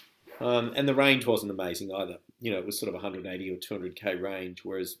 And the range wasn't amazing either. It was sort of 180 or 200k range,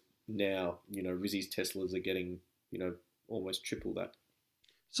 whereas now, Rizzy's Teslas are getting, almost triple that.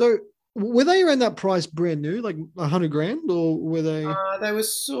 So were they around that price brand new, like 100 grand, or were they? They were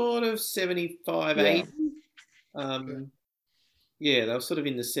sort of 75, 80. They were sort of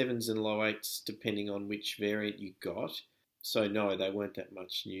in the 7s and low 8s, depending on which variant you got. So no, they weren't that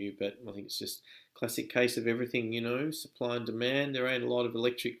much new, but I think it's just classic case of everything, supply and demand. There ain't a lot of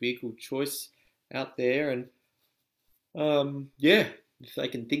electric vehicle choice out there, and if they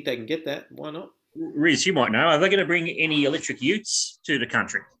can think they can get that, why not? Riz, you might know, are they going to bring any electric utes to the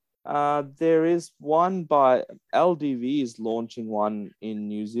country? There is one by LDV is launching one in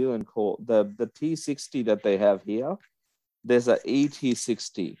New Zealand called the T60 that they have here. There's a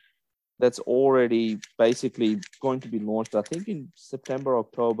ET60 that's already basically going to be launched, I think, in September,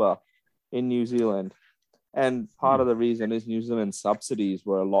 October in New Zealand. And part of the reason is New Zealand subsidies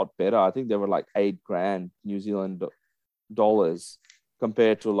were a lot better. I think they were like 8 grand New Zealand dollars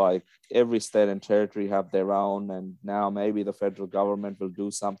compared to like every state and territory have their own. And now maybe the federal government will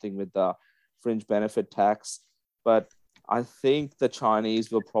do something with the fringe benefit tax. But I think the Chinese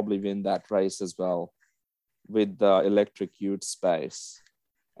will probably win that race as well with the electric ute space.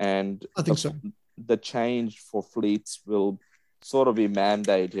 And I think so. The change for fleets will sort of be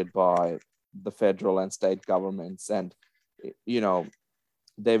mandated by the federal and state governments. And,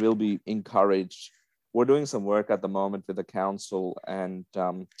 they will be encouraged. We're doing some work at the moment with the council, and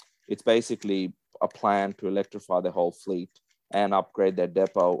it's basically a plan to electrify the whole fleet and upgrade their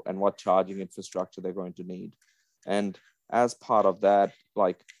depot and what charging infrastructure they're going to need. And as part of that,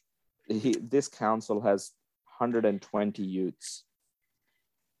 this council has 120 utes.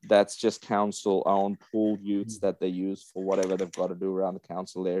 That's just council-owned pooled utes that they use for whatever they've got to do around the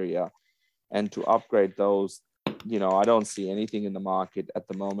council area. And to upgrade those, I don't see anything in the market at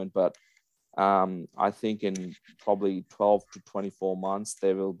the moment, but I think in probably 12 to 24 months,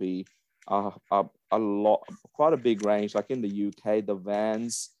 there will be a lot, quite a big range. Like in the UK, the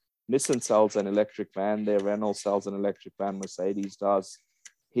vans, Nissan sells an electric van there, Renault sells an electric van, Mercedes does.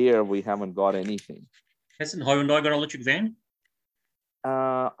 Here, we haven't got anything. Hasn't Hyundai got an electric van?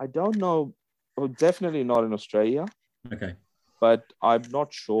 I don't know. Well, definitely not in Australia. Okay. But I'm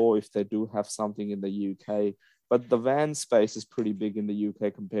not sure if they do have something in the UK. But the van space is pretty big in the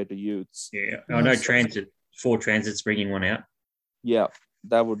UK compared to Utes. Yeah, I know Ford Transit's bringing one out. Yeah,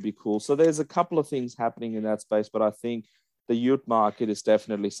 that would be cool. So there's a couple of things happening in that space, but I think the Ute market is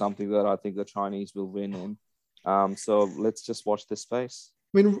definitely something that I think the Chinese will win in. So let's just watch this space.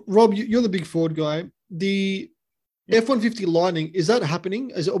 I mean, Rob, you're the big Ford guy. The F-150 Lightning, is that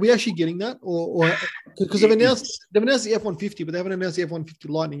happening? Are we actually getting that? Or because they've announced the F-150, but they haven't announced the F-150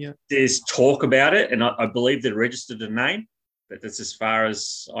 Lightning yet. There's talk about it, and I believe they've registered a name, but that's as far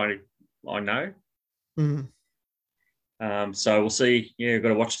as I know. Mm-hmm. So we'll see. Yeah, we've got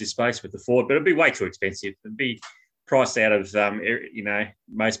to watch this space with the Ford, but it'd be way too expensive. It'd be priced out of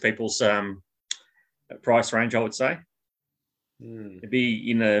most people's price range, I would say. It'd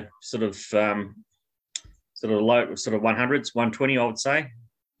be in a sort of low, sort of 100s, 120, I would say,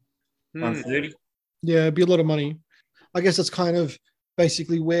 130. Yeah, it'd be a lot of money. I guess that's kind of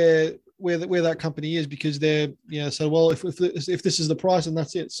basically where that company is, because they're So well, if this is the price, and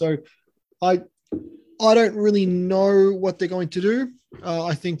that's it. So I don't really know what they're going to do.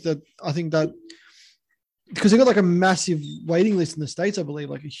 I think that because they've got like a massive waiting list in the States, I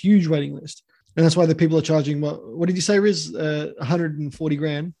believe, like a huge waiting list. And that's why the people are charging, what did you say, Riz? 140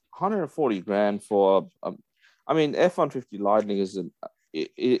 grand. 140 grand for, F-150 Lightning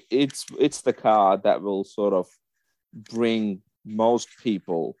it's the car that will sort of bring most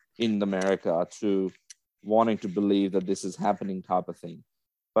people in America to wanting to believe that this is happening type of thing.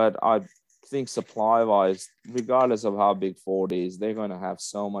 But I think supply-wise, regardless of how big Ford is, they're going to have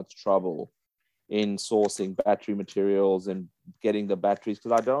so much trouble in sourcing battery materials and getting the batteries,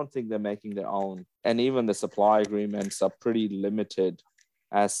 because I don't think they're making their own. And even the supply agreements are pretty limited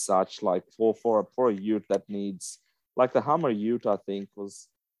as such. Like for a Ute that needs, like the Hummer Ute, I think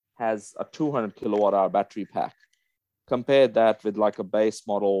has a 200 kilowatt hour battery pack. Compare that with like a base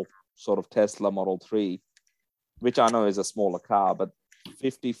model sort of Tesla Model 3, which I know is a smaller car, but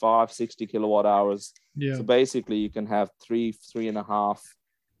 55, 60 kilowatt hours. Yeah. So basically you can have three and a half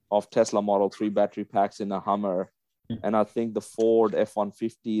of Tesla Model 3 battery packs in a Hummer. And I think the Ford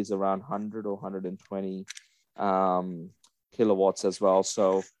F-150 is around 100 or 120 kilowatts as well.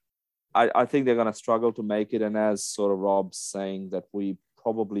 So I think they're going to struggle to make it. And as sort of Rob's saying, that we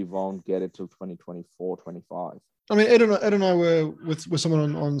probably won't get it till 2024, 25. I mean, Ed and I were with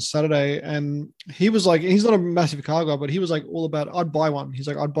someone on Saturday, and he was like, he's not a massive car guy, but he was like all about, I'd buy one. He's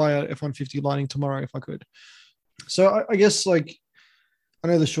like, I'd buy a F-150 Lightning tomorrow if I could. So I guess, like, I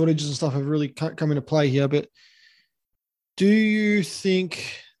know the shortages and stuff have really come into play here, but do you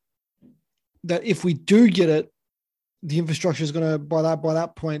think that if we do get it, the infrastructure is going to, by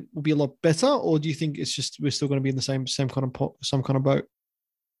that point, will be a lot better? Or do you think it's just, we're still going to be in the same kind of boat?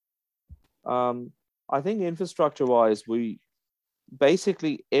 I think infrastructure wise, we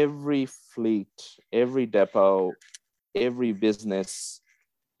basically every fleet, every depot, every business,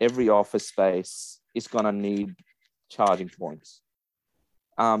 every office space is going to need charging points.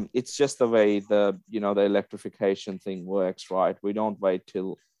 It's just the way the electrification thing works, right? We don't wait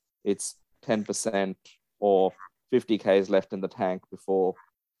till it's 10% or 50 Ks left in the tank before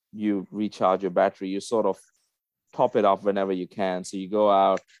you recharge your battery. You sort of top it up whenever you can. So you go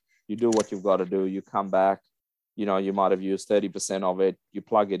out, you do what you've got to do, you come back, you might have used 30% of it, you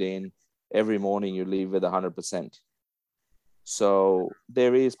plug it in, every morning you leave with 100%. So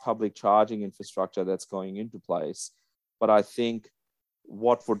there is public charging infrastructure that's going into place. But I think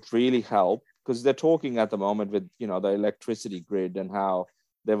what would really help, because they're talking at the moment with, the electricity grid and how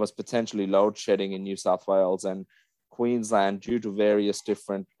there was potentially load shedding in New South Wales and Queensland due to various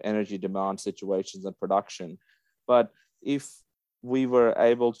different energy demand situations and production. But if we were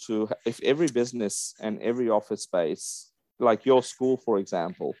able to, if every business and every office space, like your school, for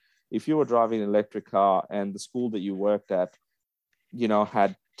example, if you were driving an electric car and the school that you worked at,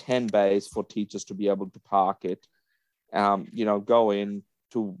 had 10 bays for teachers to be able to park it, go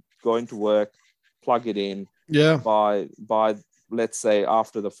into work, plug it in. Yeah. By let's say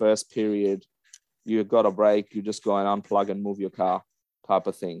after the first period, you got a break, you just go and unplug and move your car type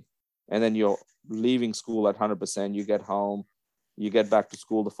of thing. And then you're leaving school at 100%, you get home, you get back to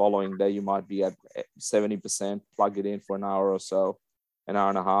school the following day, you might be at 70%, plug it in for an hour or so, an hour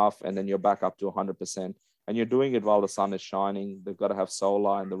and a half, and then you're back up to 100%. And you're doing it while the sun is shining. They've got to have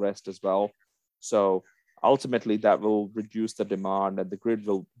solar and the rest as well. So ultimately that will reduce the demand, and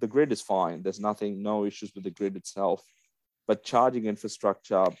the grid is fine. There's no issues with the grid itself, but charging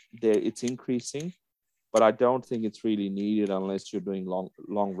infrastructure there, it's increasing, but I don't think it's really needed unless you're doing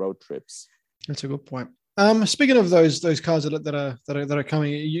long road trips. That's a good point. Speaking of those cars that are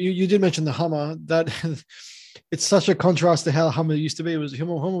coming, you did mention the Hummer. That it's such a contrast to how Hummer used to be.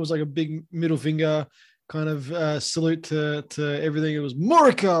 Hummer was like a big middle finger kind of salute to everything. It was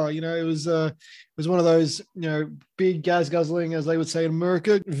Morica, it was one of those big gas guzzling, as they would say in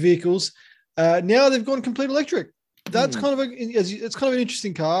America, vehicles. Now they've gone complete electric. That's kind of it's kind of an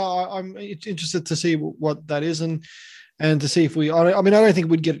interesting car. I'm interested to see what that is and to see if I don't think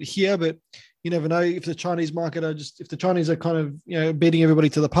we'd get it here, but you never know if the Chinese market if the Chinese are kind of beating everybody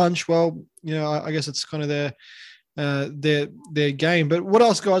to the punch. Well, I guess it's kind of their game. But what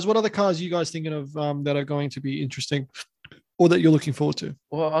else, guys? What other cars are you guys thinking of that are going to be interesting or that you're looking forward to?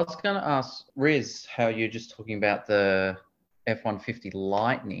 Well, I was going to ask Riz how you're just talking about the F-150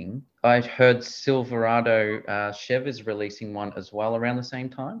 Lightning. I heard Silverado Chev is releasing one as well around the same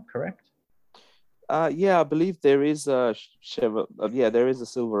time, correct? Yeah, I believe there is a there is a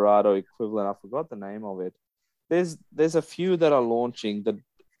Silverado equivalent. I forgot the name of it. There's a few that are launching. That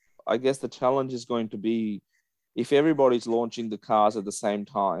I guess the challenge is going to be if everybody's launching the cars at the same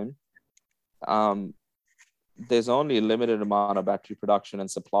time. There's only a limited amount of battery production and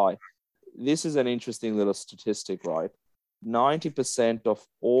supply. This is an interesting little statistic, right? 90% of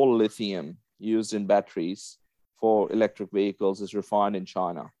all lithium used in batteries for electric vehicles is refined in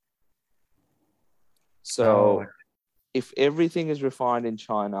China. So if everything is refined in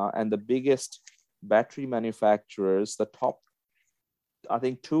China and the biggest battery manufacturers, the top, I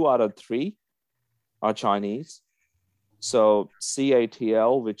think 2 out of 3 are Chinese. So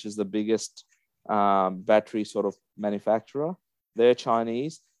CATL, which is the biggest battery sort of manufacturer, they're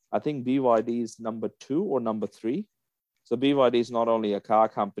Chinese. I think BYD is number 2 or number 3. So BYD is not only a car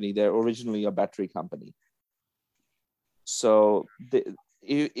company, they're originally a battery company. So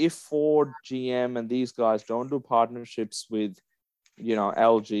if Ford, GM, and these guys don't do partnerships with,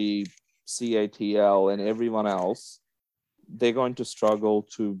 LG, CATL, and everyone else, they're going to struggle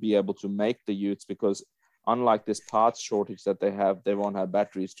to be able to make the utes because unlike this parts shortage that they have, they won't have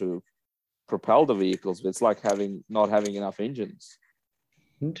batteries to propel the vehicles. It's like not having enough engines.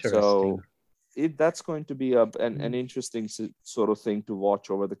 Interesting. So that's going to be an interesting sort of thing to watch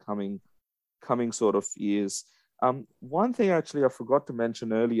over the coming sort of years. One thing actually I forgot to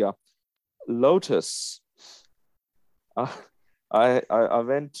mention earlier, Lotus. I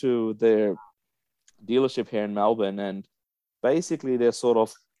went to their dealership here in Melbourne, and basically they're sort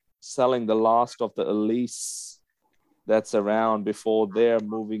of selling the last of the Elise that's around before they're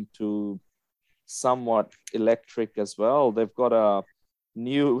moving to somewhat electric as well. They've got a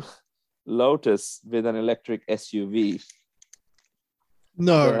new Lotus with an electric SUV.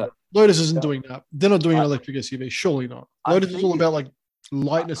 No, Lotus isn't doing that. They're not doing an electric SUV. Surely not. Lotus is all about like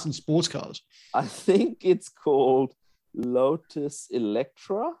lightness and sports cars. I think it's called Lotus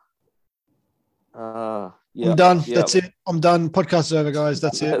Electra. I'm done. Yeah. That's it. I'm done. Podcast is over, guys.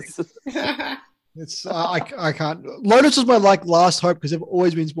 That's it. It's I can't. Lotus was my last hope because they've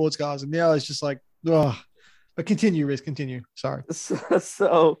always been sports cars, and now it's just like, oh. But continue, Riz. Continue. Sorry.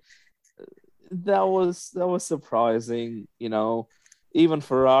 So that was surprising. Even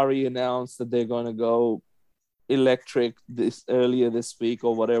Ferrari announced that they're going to go electric earlier this week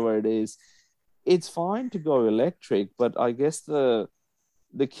or whatever it is. It's fine to go electric, but I guess the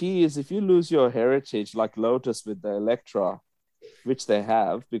key is if you lose your heritage, like Lotus with the Electra, which they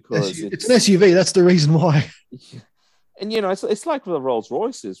have, because it's an SUV. That's the reason why. And it's like the Rolls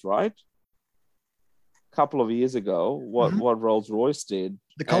Royces, right? A couple of years ago, what Rolls Royce did,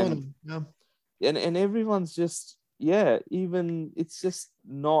 the Cullinan, and everyone's just. Yeah, even it's just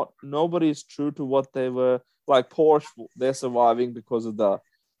nobody's true to what they were. Like Porsche, they're surviving because of the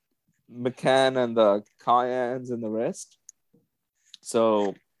Macan and the Cayennes and the rest.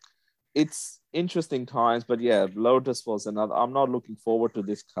 So it's interesting times, but yeah, Lotus was another. I'm not looking forward to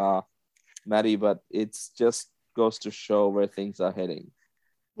this car, Matty, but it's just goes to show where things are heading.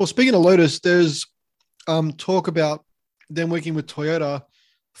 Well, speaking of Lotus, there's talk about them working with Toyota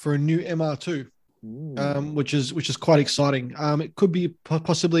for a new MR2. Which is quite exciting. It could be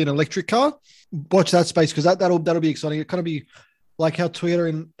possibly an electric car. Watch that space because that'll be exciting. It kind of be like how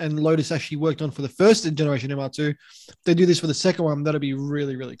Toyota and Lotus actually worked on for the first generation MR2. If they do this for the second one, that'll be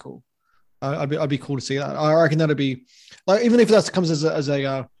really, really cool. I'd be cool to see that. I reckon that'd be like even if that comes as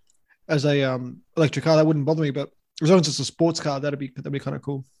a electric car, that wouldn't bother me. But as long as it's a sports car, that'd be kind of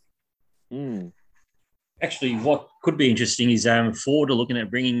cool. Actually, what could be interesting is Ford are looking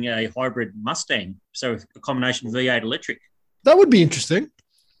at bringing a hybrid Mustang, so a combination V8 electric. That would be interesting.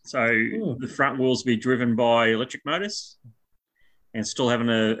 So the front wheels be driven by electric motors and still having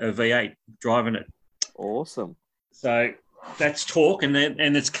a V8 driving it. Awesome. So that's talk, and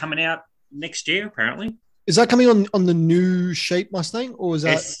it's coming out next year, apparently. Is that coming on the new shape Mustang, or is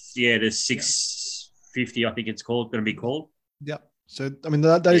that? The 650, I think it's going to be called. Yeah. So, I mean,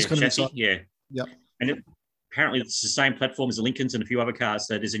 that is going chassis, to be exciting. Yeah. And apparently it's the same platform as the Lincolns and a few other cars.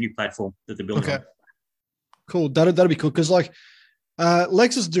 So there's a new platform that they're building on. Cool. That'll be cool because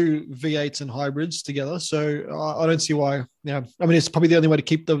Lexus do V8s and hybrids together. So I don't see why. Yeah. I mean, it's probably the only way to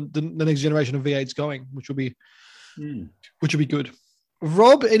keep the next generation of V8s going, which will be good.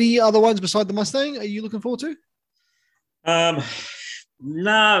 Rob, any other ones beside the Mustang are you looking forward to?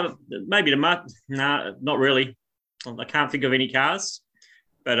 No, maybe no, not really. I can't think of any cars,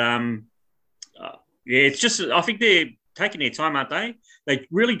 but it's just I think they're taking their time, aren't they? They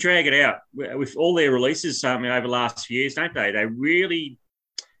really drag it out with all their releases over the last few years, don't they? They really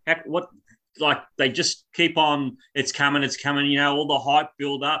they just keep on. It's coming. All the hype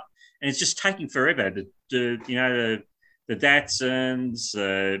build up, and it's just taking forever. The Datsuns,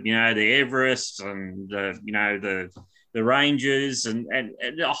 the Everest, and the Rangers, and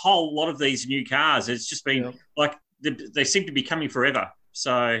a whole lot of these new cars. It's just been they seem to be coming forever.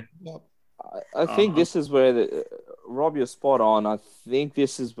 So I think this is where Rob, you're spot on. I think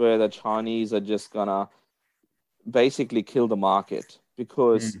this is where the Chinese are just gonna basically kill the market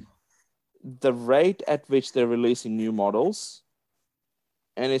because the rate at which they're releasing new models,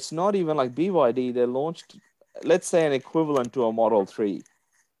 and it's not even like BYD. They launched, let's say, an equivalent to a Model 3.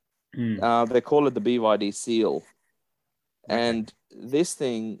 They call it the BYD Seal. And this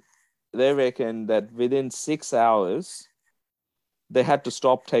thing, they reckon that within 6 hours, they had to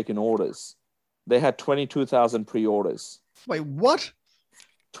stop taking orders. They had 22,000 pre-orders. Wait, what?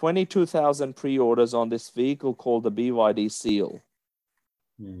 22,000 pre-orders on this vehicle called the BYD Seal.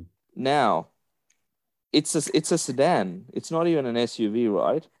 Now, it's a sedan. It's not even an SUV,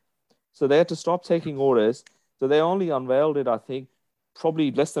 right? So they had to stop taking orders. So they only unveiled it, I think,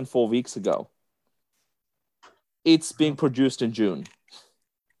 probably less than 4 weeks ago. It's being produced in June.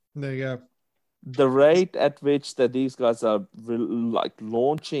 There you go. The rate at which that these guys are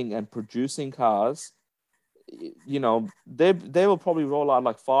launching and producing cars, they will probably roll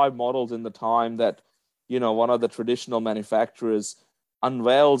out 5 models in the time that, one of the traditional manufacturers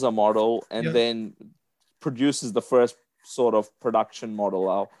unveils a model and then produces the first sort of production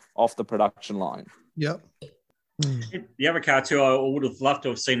model off the production line. Yep. The other car too, I would have loved to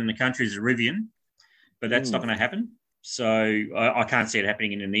have seen in the country is a Rivian, but that's not going to happen. So I can't see it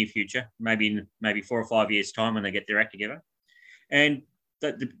happening in the near future. Maybe in 4 or 5 years' time when they get their act together. And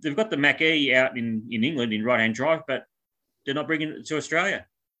they've got the Mach-E out in England in right-hand drive, but they're not bringing it to Australia.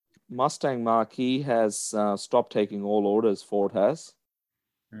 Mustang Mach-E has stopped taking all orders. Ford has.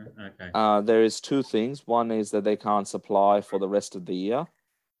 Okay. There is 2 things. One is that they can't supply for the rest of the year.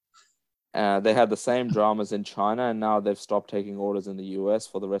 They had the same dramas in China, and now they've stopped taking orders in the US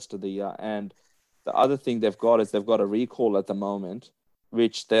for the rest of the year. And the other thing they've got a recall at the moment,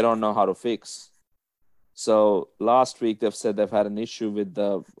 which they don't know how to fix. So last week they've said they've had an issue with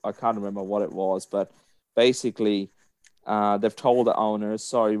I can't remember what it was, but basically they've told the owners,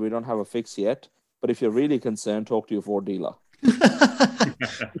 sorry, we don't have a fix yet, but if you're really concerned, talk to your Ford dealer.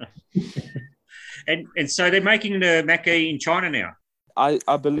 and so they're making the Mach-E in China now?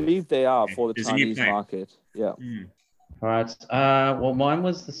 I believe they are for the Chinese market. Yeah. All right. Well, mine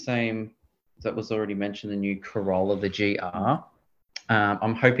was the same that was already mentioned, the new Corolla, the GR.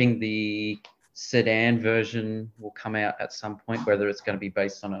 I'm hoping the sedan version will come out at some point, whether it's going to be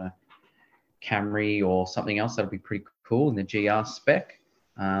based on a Camry or something else. That'll be pretty cool in the GR spec.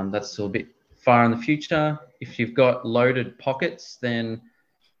 That's still a bit far in the future. If you've got loaded pockets, then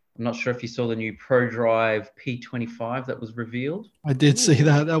I'm not sure if you saw the new ProDrive P25 that was revealed. I did see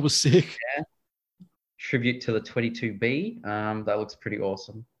that. That was sick. Yeah. Tribute to the 22B. That looks pretty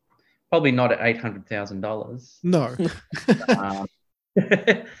awesome. Probably not at $800,000. No.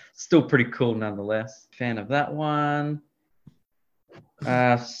 Still pretty cool nonetheless. Fan of that one.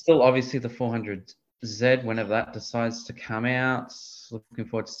 Still obviously the 400Z whenever that decides to come out. Looking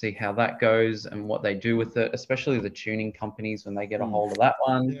forward to see how that goes and what they do with it, especially the tuning companies when they get a hold of that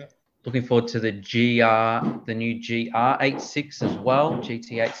one. Yeah. Looking forward to the new GR86 as well,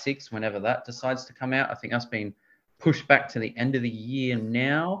 GT86, whenever that decides to come out. I think that's been pushed back to the end of the year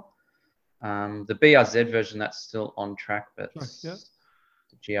now. The BRZ version, that's still on track, but the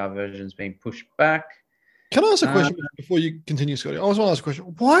GR version's been pushed back. Can I ask a question before you continue, Scotty? I also want to ask a question.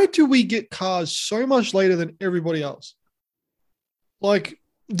 Why do we get cars so much later than everybody else? Like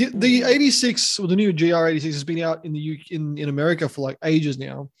the 86 or the new GR86 has been out in the UK, in America for like ages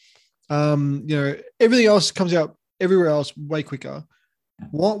now. Everything else comes out everywhere else way quicker.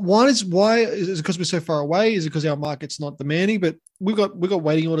 Why is it because we're so far away? Is it because our market's not demanding? But we've got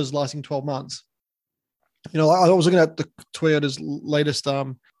waiting orders lasting 12 months. I was looking at the Toyota's latest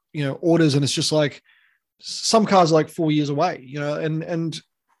orders, and it's just like some cars are like 4 years away. And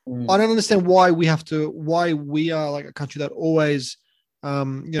I don't understand why we are like a country that always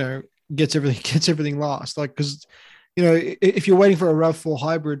gets everything last. Like, because if you're waiting for a RAV4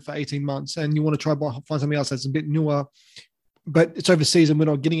 hybrid for 18 months and you want to find something else that's a bit newer, but it's overseas and we're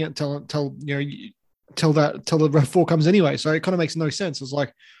not getting it until the RAV4 comes anyway. So it kind of makes no sense. It's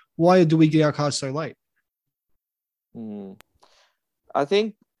like, why do we get our cars so late? I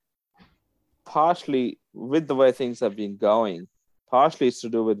think partially with the way things have been going, partially it's to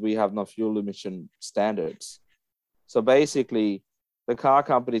do with we have no fuel emission standards. So basically, the car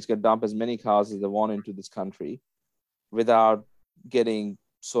companies can dump as many cars as they want into this country without getting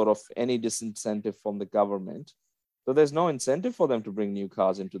sort of any disincentive from the government. So there's no incentive for them to bring new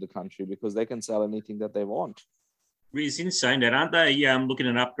cars into the country because they can sell anything that they want. It's insane that, aren't they looking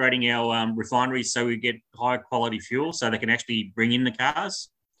at upgrading our refineries so we get high quality fuel so they can actually bring in the cars?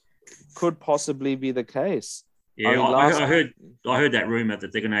 Could possibly be the case. Yeah, I heard that rumor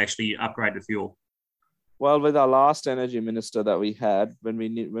that they're going to actually upgrade the fuel. Well, with our last energy minister that we had, when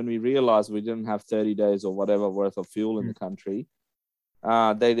we realized we didn't have 30 days or whatever worth of fuel in the country,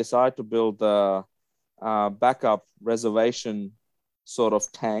 they decided to build the backup reservation sort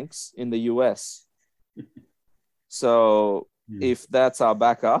of tanks in the US. So if that's our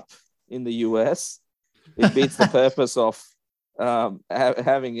backup in the US, it beats the purpose of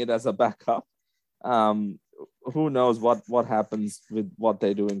having it as a backup. Who knows what happens with what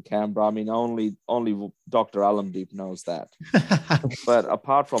they do in Canberra? I mean, only Dr. Alamdeep knows that. But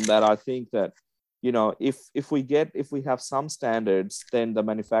apart from that, I think that if we have some standards, then the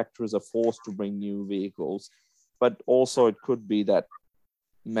manufacturers are forced to bring new vehicles. But also, it could be that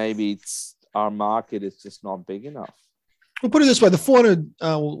maybe our market is just not big enough. We'll put it this way: the 400,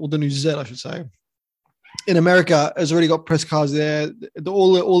 or the new Z, I should say, in America has already got press cars there.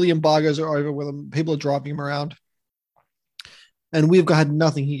 All the embargoes are over with them. People are driving them around, and we've had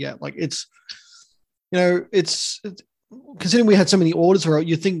nothing here yet. Like it's considering we had so many orders for it,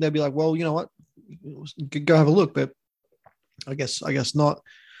 you think they'd be like, well, you know what, go have a look, but I guess not.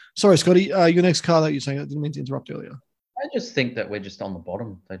 Sorry, Scotty, your next car that you're saying, I didn't mean to interrupt earlier. I just think that we're just on the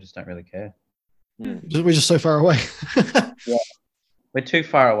bottom. They just don't really care. We're just so far away. Yeah. We're too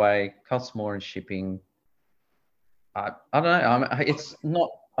far away. Costs more in shipping. I don't know. It's not.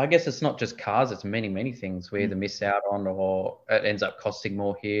 I guess it's not just cars. It's many things we either miss out on, or it ends up costing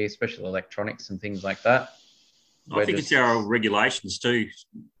more here, especially electronics and things like that. I think it's our regulations too,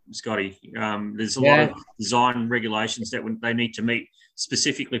 Scotty. There's a lot of design regulations that they need to meet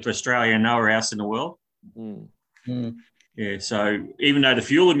specifically for Australia and nowhere else in the world. Yeah, so even though the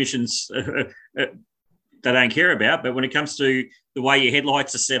fuel emissions they don't care about, but when it comes to the way your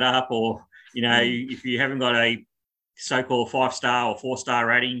headlights are set up, or if you haven't got a so-called 5-star or 4-star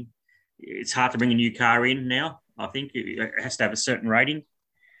rating, it's hard to bring a new car in now. I think it has to have a certain rating.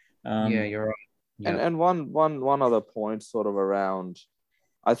 Yeah, you're right. Yeah. And one other point sort of around,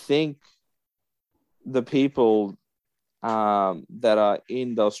 I think the people that are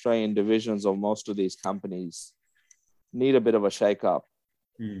in the Australian divisions of most of these companies need a bit of a shake-up.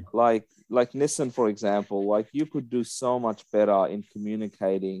 Like Nissan, for example, like you could do so much better in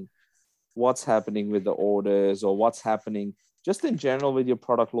communicating what's happening with the orders, or what's happening just in general with your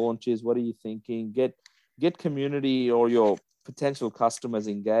product launches. What are you thinking? Get community or your potential customers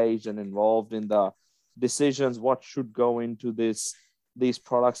engaged and involved in the decisions, what should go into these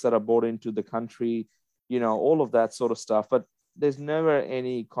products that are brought into the country, all of that sort of stuff. But there's never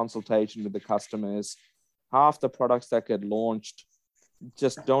any consultation with the customers. Half the products that get launched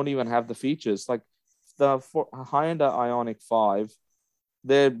just don't even have the features. Like the Hyundai Ioniq 5,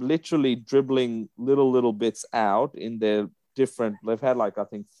 they're literally dribbling little bits out in their different. They've had like I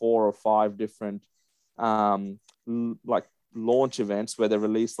think 4 or 5 different like launch events where they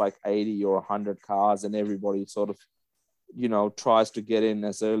release like 80 or 100 cars, and everybody sort of tries to get in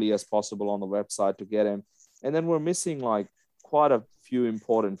as early as possible on the website to get in. And then we're missing like quite a few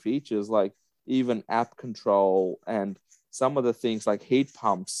important features, like even app control and some of the things like heat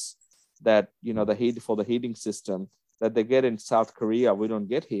pumps that the heat for the heating system that they get in South Korea, we don't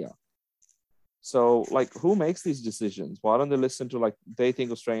get here. So like, who makes these decisions? Why don't they listen to, like, they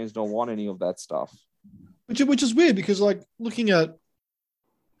think Australians don't want any of that stuff? which is weird because like looking at,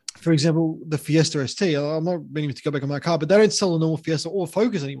 for example, the Fiesta ST. I'm not meaning to go back on my car, but they don't sell a normal Fiesta or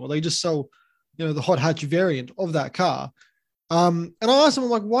Focus anymore. They just sell, the hot hatch variant of that car. And I asked them, I'm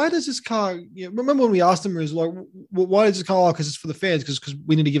like, why does this car? Remember when we asked them, it was like, why does this car? Oh, because it's for the fans, because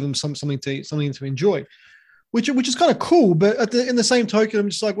we need to give them something to enjoy, which is kind of cool. But in the same token, I'm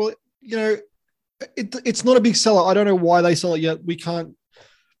just like, well, it's not a big seller. I don't know why they sell it yet. We can't,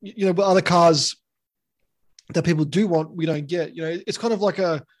 but other cars that people do want, we don't get. It's kind of like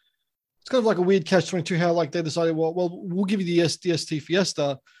a weird catch-22. How like they decided, well, we'll give you the ST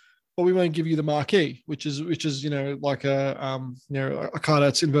Fiesta, but we won't give you the Marquee, which is like a car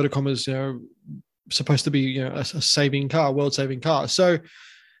that's inverted commas supposed to be a saving car, world-saving car. So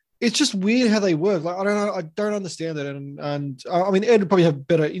it's just weird how they work. Like I don't understand it. And I mean, Ed would probably have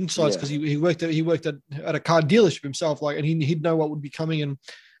better insights because he worked at a car dealership himself. Like, and he'd know what would be coming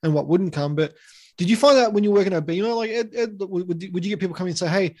and what wouldn't come. But did you find that when you were working at Beamer, like Ed, would you get people coming and say,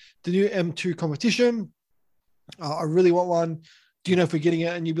 "Hey, the new M2 competition, I really want one. Do you know if we're getting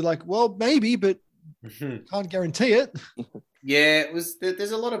it?" And you'd be like, "Well, maybe, but can't guarantee it." Yeah,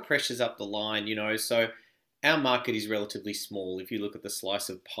 there's a lot of pressures up the line, so our market is relatively small. If you look at the slice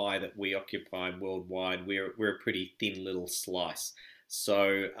of pie that we occupy worldwide, we're a pretty thin little slice.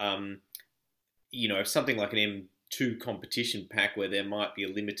 So, something like an M2 competition pack where there might be a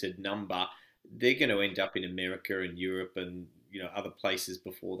limited number, they're going to end up in America and Europe and other places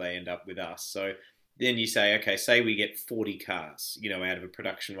before they end up with us. So then you say, okay, say we get 40 cars, out of a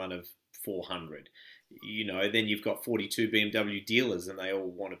production run of 400. Then you've got 42 BMW dealers and they all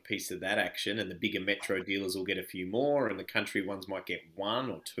want a piece of that action, and the bigger metro dealers will get a few more and the country ones might get one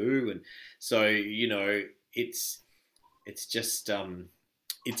or two. And so, it's just,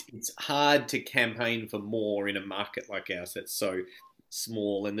 it's hard to campaign for more in a market like ours that's so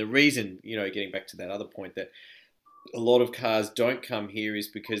small. And the reason, getting back to that other point, that a lot of cars don't come here is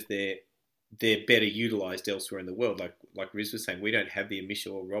because they're better utilized elsewhere in the world. Like Riz was saying, we don't have the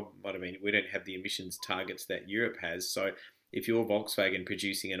emission, or Rob might have been, we don't have the emissions targets that Europe has. So if you're Volkswagen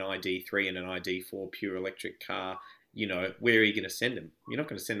producing an ID3 and an ID4 pure electric car, where are you going to send them? You're not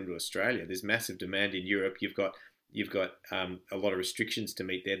going to send them to Australia. There's massive demand in Europe. You've got a lot of restrictions to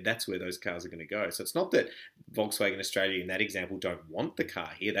meet there. That's where those cars are going to go. So it's not that Volkswagen Australia in that example don't want the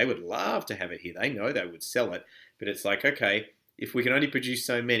car here. They would love to have it here. They know they would sell it. But it's like, okay, if we can only produce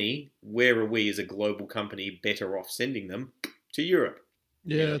so many, where are we as a global company better off sending them to Europe?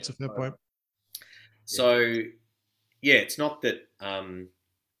 Yeah, that's a fair point. So, yeah, it's not that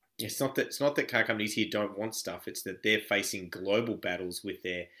car companies here don't want stuff. It's that they're facing global battles with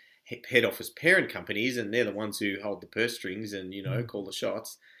their head office parent companies, and they're the ones who hold the purse strings and call the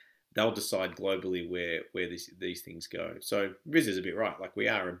shots. They'll decide globally where these things go. So Riz is a bit right. Like, we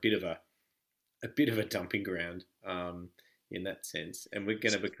are a bit of a dumping ground in that sense, and we're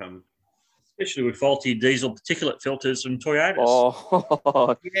going to become, especially with faulty diesel particulate filters and Toyotas.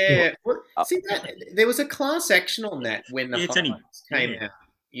 Oh, yeah. Well, see, there was a class action on that when the Hiace came out,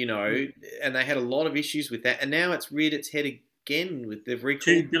 and they had a lot of issues with that, and now it's reared its head again with the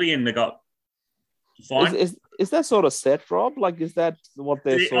recall. $2 billion they got. Fine. Is that sort of set, Rob? Like, is that what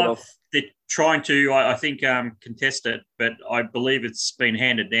they're they're trying to, I think, contest it, but I believe it's been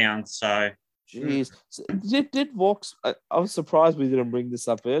handed down. So, jeez, did Volkswagen? I was surprised we didn't bring this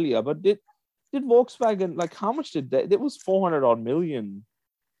up earlier, but did Volkswagen, like, how much did they? It was 400 odd million.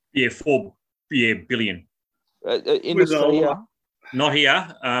 Yeah, billion. In Australia, not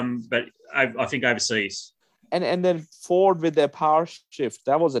here, but I think overseas. And then Ford with their power shift,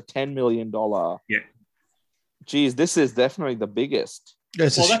 that was a $10 million. Yeah. Geez, this is definitely the biggest. Well,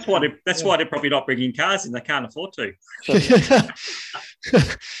 that's why they're probably not bringing cars in. They can't afford to.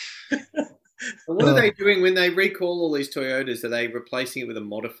 So what are they doing when they recall all these Toyotas? Are they replacing it with a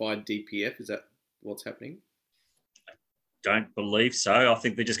modified DPF? Is that what's happening? Don't believe so. I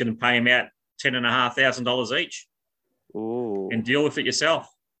think they're just going to pay them out $10,500 each. Ooh. And deal with it yourself.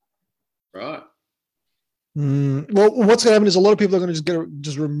 Right. Well, what's going to happen is a lot of people are going to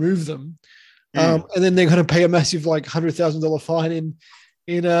just remove them, and then they're going to pay a massive $100,000 fine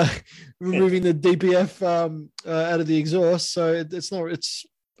in removing the DPF out of the exhaust. So it's not.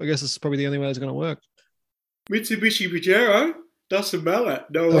 I guess it's probably the only way it's going to work. Mitsubishi Pajero doesn't matter.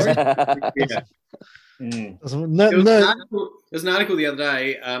 No worries. There's an article the other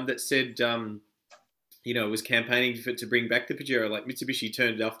day that said, was campaigning to bring back the Pajero. Like, Mitsubishi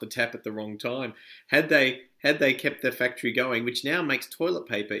turned it off the tap at the wrong time. Had they kept the factory going, which now makes toilet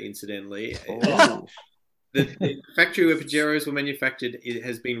paper, incidentally. Oh. The factory where Pajeros were manufactured, it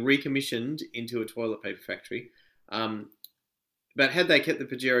has been recommissioned into a toilet paper factory. But had they kept the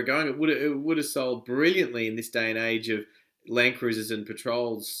Pajero going, it would have sold brilliantly in this day and age of Land Cruisers and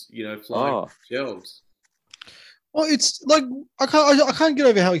patrols, flying Oh. shelves. Well, it's like I can't get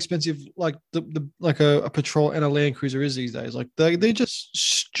over how expensive like the like a patrol and a Land Cruiser is these days. Like they're just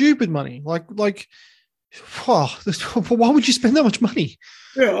stupid money. Like why would you spend that much money?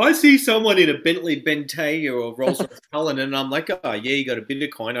 Yeah, I see someone in a Bentley Bentayga or Rolls Royce Cullen, and I'm like, oh yeah, you got a bit of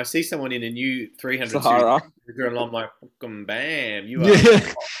coin. I see someone in a new 300 Sahara. series, and I'm like, bam, you are.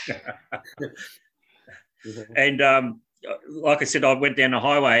 Yeah. And like I said, I went down the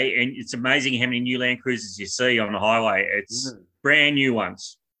highway, and it's amazing how many new Land Cruisers you see on the highway. It's brand new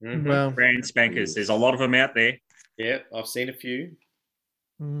ones, Wow. brand spankers. There's a lot of them out there. Yeah, I've seen a few.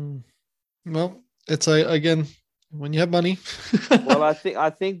 Well, it's again when you have money. Well, I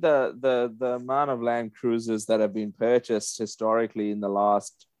think the amount of Land Cruisers that have been purchased historically in the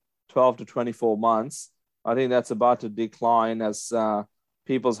last 12 to 24 months, I think that's about to decline as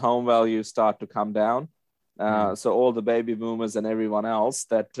people's home values start to come down. So all the baby boomers and everyone else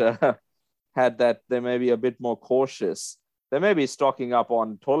that had that, they may be a bit more cautious. They may be stocking up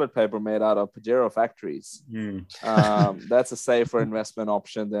on toilet paper made out of Pajero factories. That's a safer investment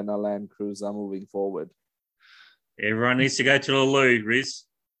option than a Land Cruiser moving forward. Everyone needs to go to the loo, Riz.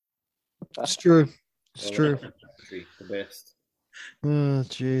 It's true. It's true. The best. Oh,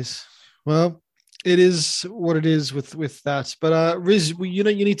 jeez. Well, it is what it is with that. But Riz, you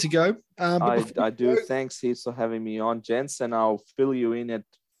need to go. I do. Thanks heaps for having me on, gents, and I'll fill you in at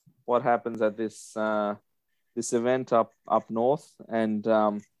what happens at this this event up north. And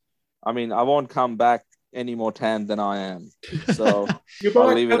I mean, I won't come back any more tan than I am. So You I'll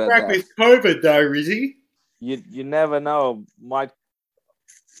might leave it come at back that. with COVID though, Rizzy. You never know. Might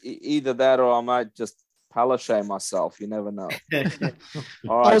either that or I might just palace shame myself. You never know.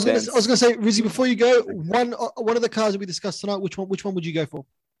 All right, I was gents. going to say, Rizzy, before you go, one of the cars that we discussed tonight, which one would you go for?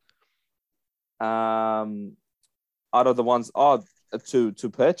 Out of the ones to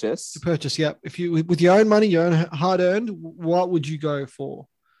purchase. To purchase, yeah. If you with your own money, your own hard earned, what would you go for?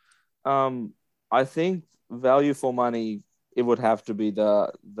 I think value for money, it would have to be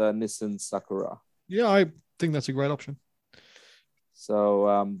the Nissan Sakura. Yeah, I think that's a great option.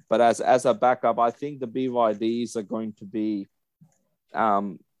 So, but as a backup, I think the BYDs are going to be a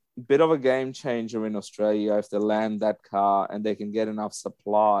bit of a game changer in Australia if they land that car and they can get enough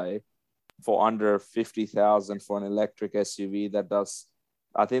supply for under 50,000 for an electric SUV that does.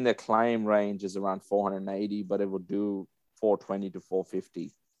 I think the claim range is around 480, but it would do 420 to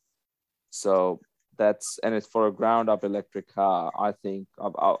 450. So and it's for a ground up electric car. I think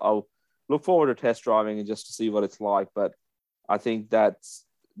I'll look forward to test driving and just to see what it's like. But I think that's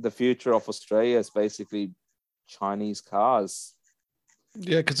the future of Australia is basically Chinese cars.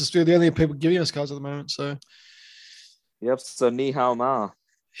 Yeah, because it's the only people giving us cars at the moment. So, yep. So ni hao ma.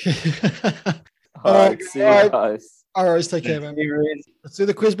 All right, see you guys. All right, take care, man. Let's do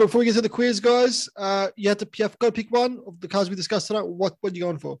the quiz. But before we get to the quiz, guys, you have got to pick one of the cars we discussed tonight. What are you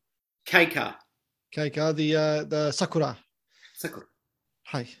going for? K car. K car, the Sakura. Sakura.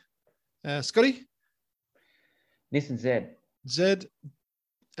 Hi, Scotty. Nissan Z. Z.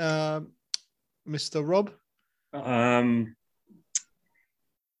 Mr. Rob. Well,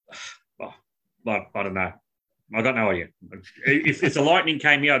 I don't know. I got no idea. If the Lightning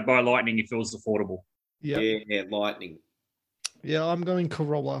came here, I'd buy a Lightning if it was affordable. Yeah, Lightning. Yeah, I'm going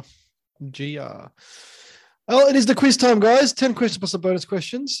Corolla GR. Well, it is the quiz time, guys. 10 questions plus the bonus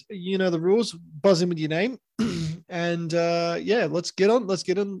questions. You know the rules. Buzz in with your name. And let's get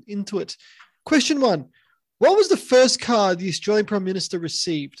on into it. Question 1. What was the first car the Australian Prime Minister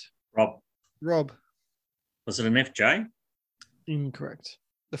received? Rob. Was it an FJ? Incorrect.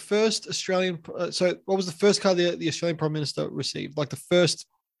 The first Australian. What was the first car the Australian Prime Minister received? Like the first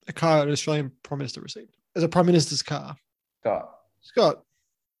car an Australian Prime Minister received as a Prime Minister's car. Scott.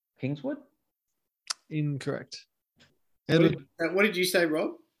 Kingswood? Incorrect. Edward. What did you say,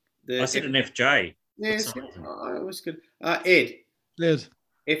 Rob? I said an FJ. Yeah, it was good. Ed.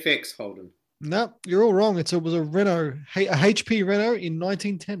 FX Holden. No, you're all wrong. It was a Renault, a HP Renault in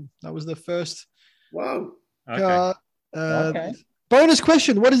 1910. That was the first. Wow. Car. Okay. Bonus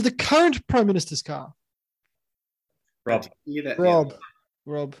question. What is the current Prime Minister's car? Rob.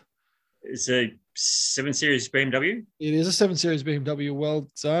 Rob. It's a 7 Series BMW? It is a 7 Series BMW. Well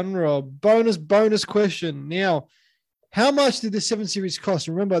done, Rob. Bonus question. Now, how much did the 7 Series cost?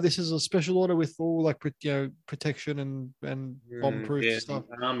 Remember, this is a special order with all protection and bomb-proof stuff.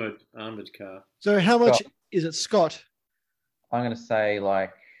 Armored car. So how much is it, Scott? I'm going to say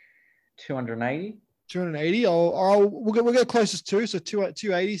like 280. 280. We'll go closest to. So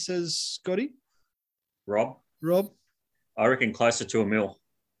 280 says Scotty. Rob. I reckon closer to $1 million.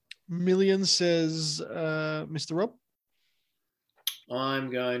 Million says Mr. Rob. I'm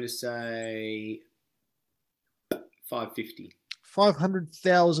going to say 550.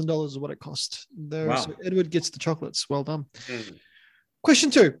 $500,000 is what it cost. There, Wow. so Edward gets the chocolates. Well done. Mm.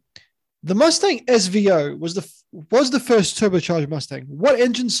 Question 2. The Mustang SVO was the first turbocharged Mustang. What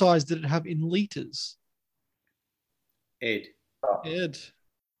engine size did it have in liters? Ed, Ed.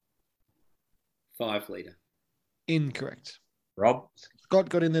 5 litre. Incorrect. Rob, Scott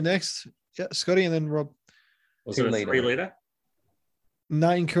got in the next. Yeah, Scotty and then Rob. was 2 it a litre. 3 litre?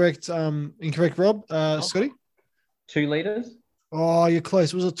 No, incorrect. Incorrect, Rob. Scotty? 2 litres? Oh, you're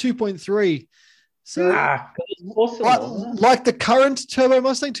close. It was a 2.3. So, like the current turbo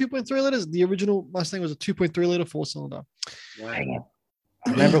Mustang, 2.3 liters. The original Mustang was a 2.3 liter 4-cylinder. Wow. Hang on.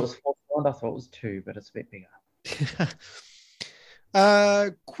 I remember it was 4-cylinder. I thought it was 2, but it's a bit bigger.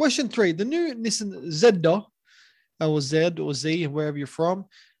 Question 3. The new Nissan Zedda, or Z or Z, wherever you're from,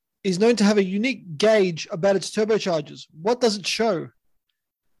 is known to have a unique gauge about its turbochargers. What does it show?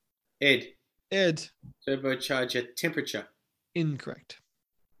 Ed, Ed. turbocharger temperature. Incorrect.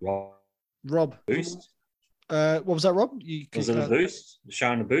 Rob, Rob. boost? What was that, Rob? Was it a boost?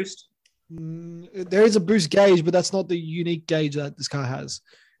 Showing a boost? There is a boost gauge, but that's not the unique gauge that this car has.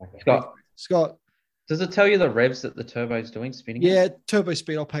 Scott, does it tell you the revs that the turbo is doing, spinning? Yeah, turbo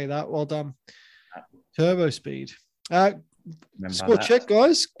speed. I'll pay that. Well done. Turbo speed. Score check,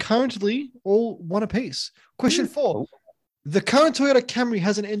 guys. Currently, all one apiece. Question 4. The current Toyota Camry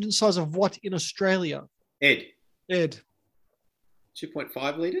has an engine size of what in Australia? Ed, Ed.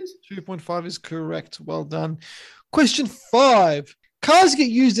 2.5 litres? 2.5 is correct. Well done. Question 5. Cars get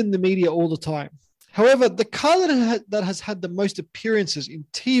used in the media all the time. However, the car that has had the most appearances in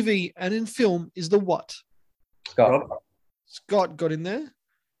TV and in film is the what? Scott got in there.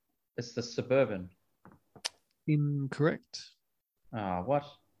 It's the Suburban. Incorrect. What?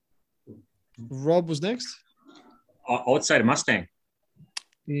 Rob was next. I would say the Mustang.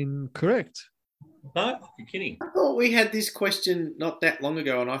 Incorrect. No, you're kidding. I thought we had this question not that long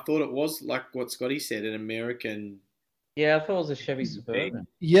ago, and I thought it was like what Scotty said, an American. Yeah, I thought it was a Chevy Suburban.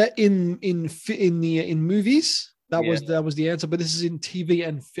 Yeah, in movies, that was the answer. But this is in TV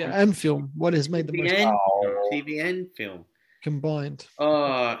and film. What has made the most TV and film combined?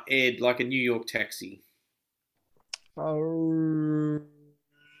 Oh, Ed, like a New York taxi. Crown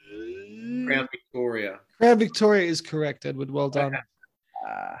Victoria. Crown Victoria is correct, Edward. Well done.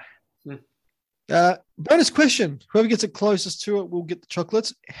 Okay. Bonus question. Whoever gets it closest to it will get the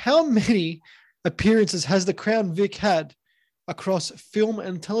chocolates. How many appearances has the Crown Vic had across film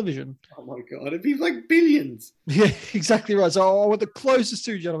and television? Oh my God, it'd be like billions. Yeah, exactly right. So I want the closest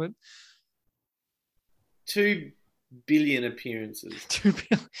two, gentlemen. 2 billion appearances.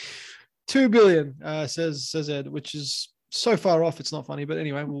 2 billion, says Ed, which is so far off. It's not funny, but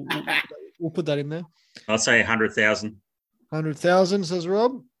anyway, we'll put that in there. I'd say 100,000. 100,000, says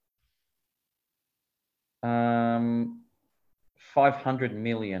Rob. 500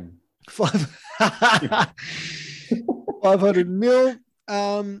 million. 500 mil.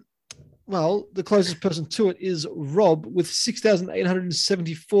 Well, the closest person to it is Rob with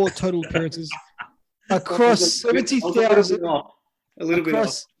 6,874 total appearances across 70,000. A little bit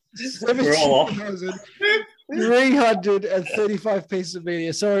off. 70,335 pieces of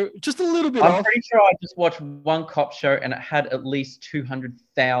media. So just a little bit off. I'm pretty sure I just watched one cop show and it had at least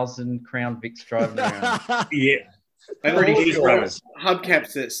 200,000 Crown Vics driving around. Yeah. And Pretty sure.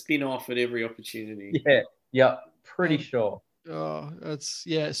 Hubcaps that spin off at every opportunity. Yeah, pretty sure. Oh, that's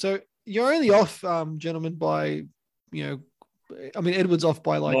So you're only off, gentlemen, by Edward's off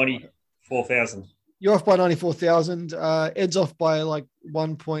by like 94,000. You're off by 94,000. Ed's off by like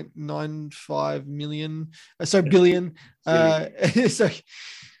 1.95 million. Billion. And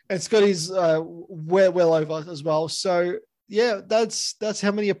Scotty's well over as well. So yeah, that's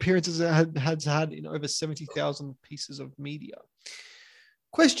how many appearances it has had in over 70,000 pieces of media.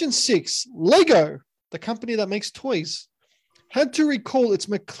 Question 6. Lego, the company that makes toys, had to recall its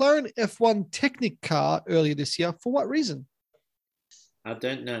McLaren F1 Technic car earlier this year. For what reason? I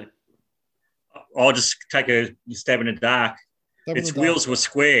don't know. I'll just take a stab in the dark. Its wheels were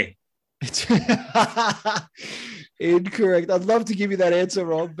square. Incorrect. I'd love to give you that answer,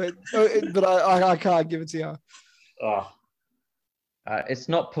 Rob, but I can't give it to you. It's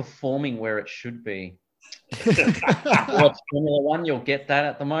not performing where it should be. Watch Formula One, you'll get that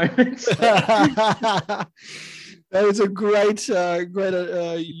at the moment. That is a great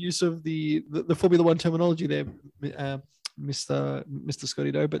use of the Formula One terminology there, Mr.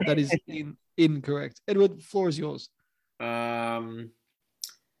 Scotty Doe, but that is incorrect. Edward, the floor is yours.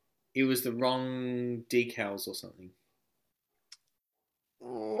 It was the wrong decals or something.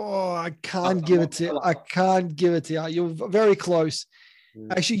 Oh, I can't give it to you. I can't give it to you. You're very close.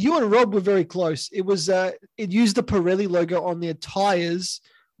 Actually, you and Rob were very close. It was it used the Pirelli logo on their tires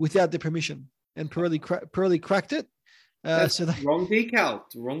without their permission, and Pirelli cracked it. So they, wrong decal.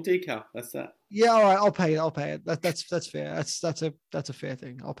 Wrong decal. That's that. yeah, all right, I'll pay it. I'll pay it. That's fair. That's a fair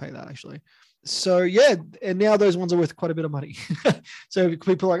thing. I'll pay that actually. So yeah, and now those ones are worth quite a bit of money. So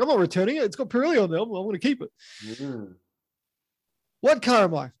people are like, I'm not returning it. It's got Pirelli on there. I'm going to keep it. What car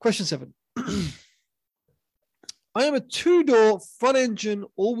am I? Question 7. I am a 2-door front engine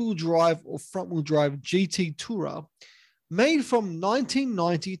all-wheel drive or front-wheel drive GT Tourer made from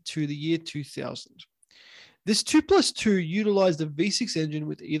 1990 to the year 2000. This 2+2 utilized a V6 engine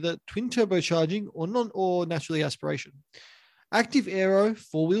with either twin turbocharging or naturally aspiration. Active aero,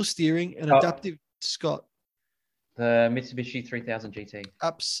 4-wheel steering, and adaptive. Scott. The Mitsubishi 3000 GT.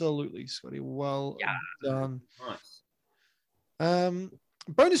 Absolutely, Scotty. Well done. Nice.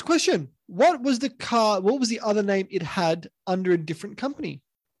 Bonus question. What was the other name it had under a different company?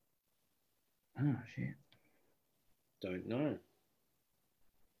 Oh, shit. Don't know.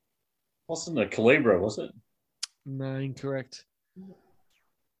 Wasn't a Calibra, was it? No, incorrect.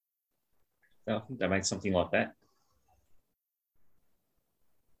 I think they made something like that.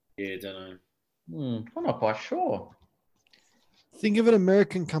 Yeah, don't know. I'm not quite sure. Think of an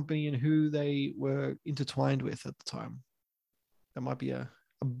American company and who they were intertwined with at the time. That might be a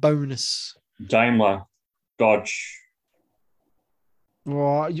bonus. Daimler, Dodge.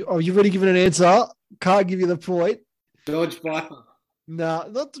 Oh, you've already given an answer. Can't give you the point. Dodge Viper. No,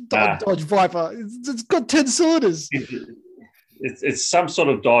 not the Dodge Viper. It's got 10 cylinders. It's some sort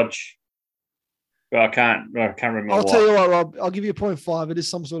of Dodge. But I can't remember. I'll tell you what, Rob. I'll give you a 0.5. It is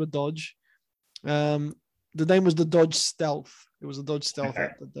some sort of Dodge. The name was the Dodge Stealth. It was a Dodge Stealth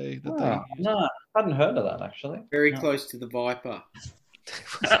that they used. No, I hadn't heard of that actually. Very close to the Viper.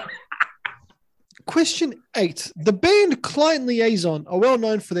 Question 8. The band Client Liaison are well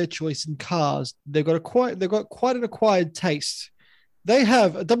known for their choice in cars. They've got quite an acquired taste. They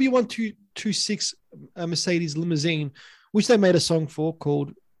have a W1226 Mercedes limousine, which they made a song for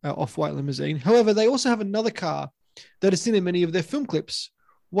called Off-White Limousine. However, they also have another car that is seen in many of their film clips.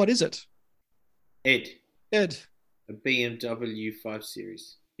 What is it? Ed. A BMW 5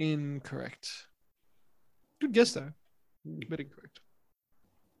 Series. Incorrect. Good guess though, but incorrect.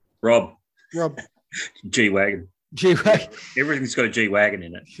 Rob. G-Wagon. Everything's got a G-Wagon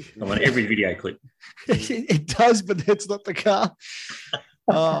in it. I want every video clip. It does, but that's not the car.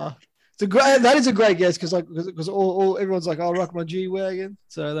 That is a great guess because everyone's like, I'll rock my G-Wagon.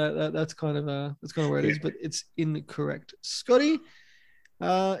 So that's kind of where it is, but it's incorrect. Scotty,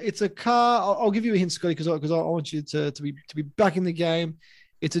 it's a car. I'll give you a hint, Scotty, because I want you to be back in the game.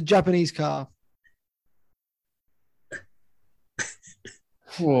 It's a Japanese car.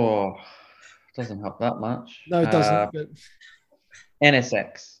 Whoa, doesn't help that much. No, it doesn't. But...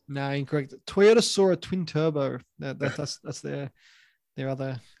 NSX. No, incorrect. Toyota Sora twin turbo. That's their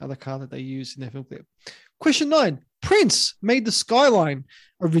other car that they use in their film clip. Question 9. Prince made the Skyline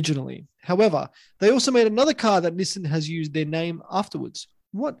originally. However, they also made another car that Nissan has used their name afterwards.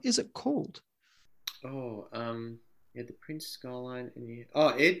 What is it called? Oh, the Prince Skyline.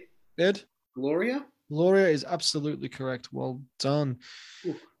 Ed. Gloria is absolutely correct. Well done.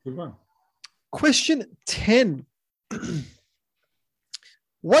 Ooh, good one. Question 10.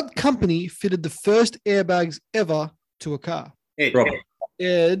 What company fitted the first airbags ever to a car?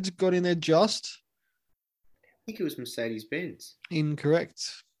 Ed got in there just. I think it was Mercedes-Benz.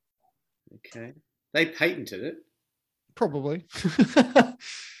 Incorrect. Okay. They patented it. Probably.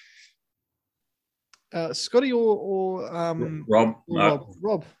 Scotty or Rob.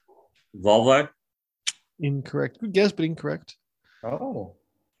 Rob. Volvo. Incorrect. Good guess, but incorrect. Oh.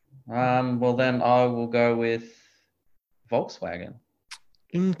 Well, then I will go with Volkswagen.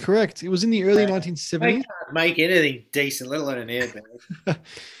 Incorrect. It was in the early 1970s. They can't make anything decent, let alone an airbag.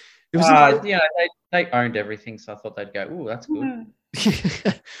 They owned everything, so I thought they'd go, ooh, that's good.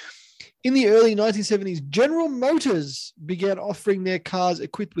 In the early 1970s, General Motors began offering their cars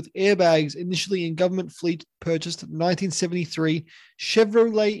equipped with airbags, initially in government fleet purchased 1973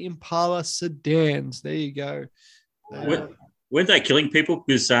 Chevrolet Impala sedans. There you go. Weren't they killing people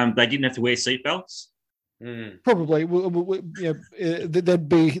because they didn't have to wear seatbelts? Probably. They'd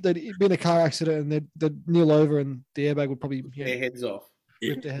be in a car accident and they'd kneel over and the airbag would probably their heads off.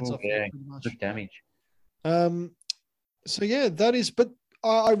 Rip their heads off. Yeah, pretty much. good damage. So yeah, that is. But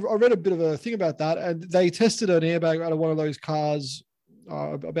I read a bit of a thing about that, and they tested an airbag out of one of those cars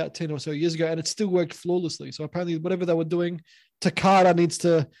about 10 or so years ago, and it still worked flawlessly. So apparently, whatever they were doing, Takata needs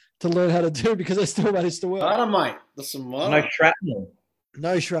to learn how to do because they still managed to work. Mate, there's some more. No shrapnel.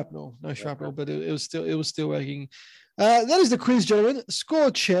 No shrapnel, but it was still working. That is the quiz, gentlemen.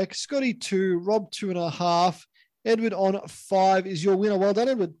 Score check. Scotty 2, Rob 2.5, Edward on 5 is your winner. Well done,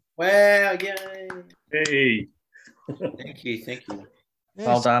 Edward. Wow, yay. Hey. Thank you. Yes.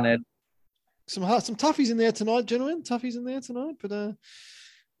 Well done, Ed. Some toughies in there tonight, gentlemen. But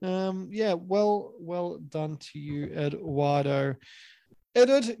yeah, well done to you, Eduardo.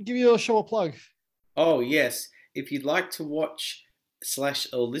 Edward, give you a show a plug. Oh, yes. If you'd like to watch /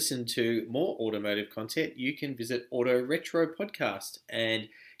 or listen to more automotive content, you can visit Auto Retro Podcast and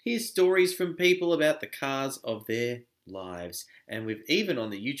hear stories from people about the cars of their lives. And we've even on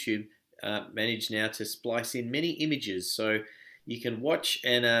the YouTube managed now to splice in many images, so you can watch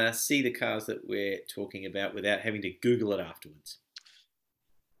and see the cars that we're talking about without having to Google it afterwards.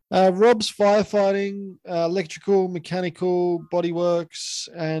 Rob's firefighting, electrical, mechanical, bodyworks,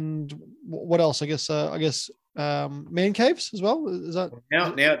 and what else? I guess man caves as well. Is that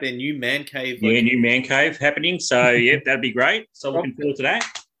now their new man cave? Yeah, new man cave happening. So yeah, that'd be great. So looking forward to that.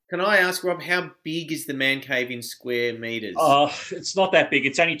 Can I ask, Rob, how big is the man cave in square meters? It's not that big.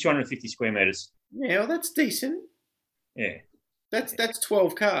 It's only 250 square meters. Yeah, well, that's decent. Yeah. That's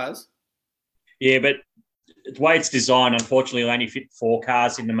 12 cars. Yeah, but the way it's designed, unfortunately, it'll only fit 4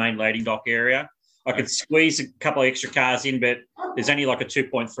 cars in the main loading dock area. I could squeeze a couple of extra cars in, but there's only like a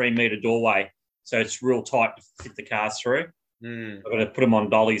 2.3 metre doorway. So it's real tight to fit the cars through. I've got to put them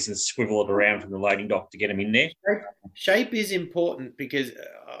on dollies and swivel it around from the loading dock to get them in there. Shape is important because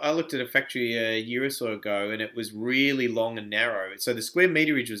I looked at a factory a year or so ago and it was really long and narrow. So the square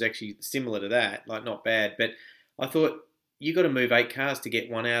meterage was actually similar to that, like not bad. But I thought you got to move 8 cars to get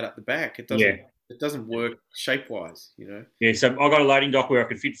one out at the back. It doesn't work shape-wise, you know. Yeah, so I've got a loading dock where I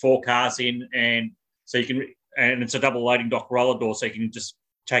can fit 4 cars in, and so you can, and it's a double loading dock roller door, so you can just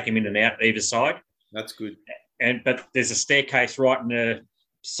take them in and out either side. That's good. But there's a staircase right in the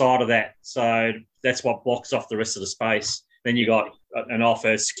side of that, so that's what blocks off the rest of the space. Then you got an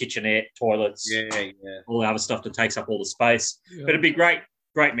office, kitchenette, toilets, all the other stuff that takes up all the space. Yeah. But it'd be great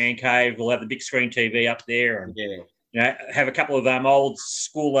man cave. We'll have the big screen TV up there, and you know, have a couple of old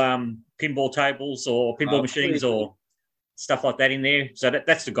school pinball tables or pinball machines or stuff like that in there. So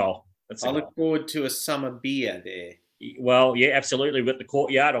that's the goal. I look forward to a summer beer there. Well, yeah, absolutely. We've got the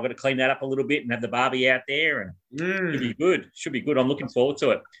courtyard. I've got to clean that up a little bit and have the barbie out there, and it'll be good. Should be good. I'm looking forward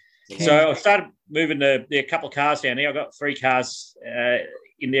to it. So I started moving a couple of cars down there. I've got 3 cars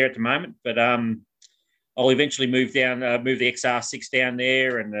in there at the moment, but I'll eventually move the XR6 down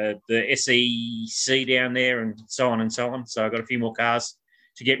there and the SEC down there and so on and so on. So I've got a few more cars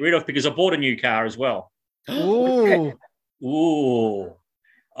to get rid of because I bought a new car as well. Ooh.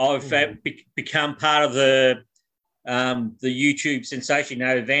 I've become part of the YouTube sensation,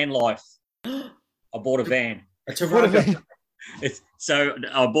 van life. I bought a van. So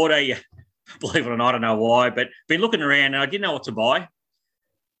I bought believe it or not, I don't know why, but been looking around and I didn't know what to buy.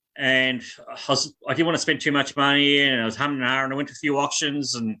 And I didn't want to spend too much money, and I was humming and hawing, and I went to a few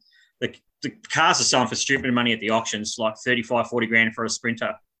auctions, and the cars are selling for stupid money at the auctions, like 35, 40 grand for a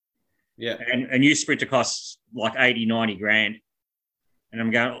Sprinter. Yeah. And a new Sprinter costs like 80, 90 grand. And I'm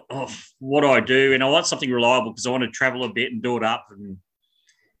going, what do I do? And I want something reliable because I want to travel a bit and do it up and,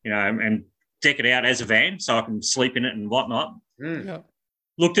 you know, and deck it out as a van so I can sleep in it and whatnot. Yeah.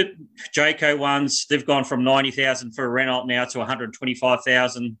 Looked at Jayco ones. They've gone from 90,000 for a Renault now to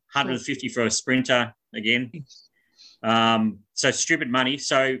 125,000, 150 for a Sprinter again. So stupid money.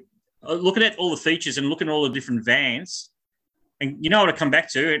 So looking at all the features and looking at all the different vans, and you know what I come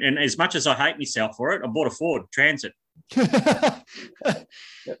back to, and as much as I hate myself for it, I bought a Ford Transit. You bought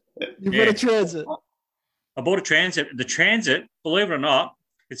a Transit. I bought a Transit. The Transit, believe it or not,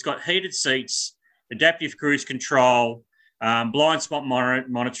 it's got heated seats, adaptive cruise control, blind spot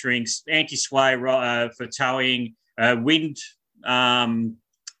monitoring, anti-sway for towing, wind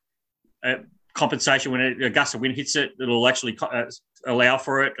compensation when a gust of wind hits it. It'll actually allow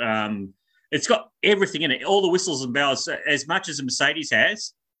for it. It's got everything in it, all the whistles and bells, as much as a Mercedes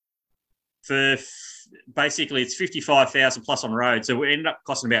has. For basically, it's 55,000 plus on road, so it ended up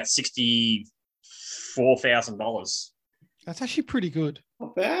costing about $64,000. That's actually pretty good.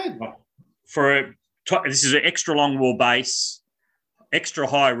 Not bad. This is an extra long wheelbase, extra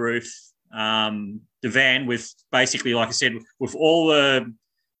high roof. The van with basically, like I said, with all the,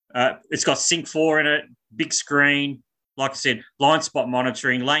 it's got Sync 4 in it, big screen. Like I said, blind spot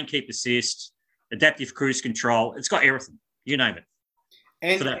monitoring, lane keep assist, adaptive cruise control. It's got everything. You name it.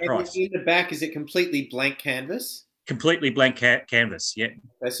 And, for that price. In the back, is it completely blank canvas? Completely blank canvas, yeah.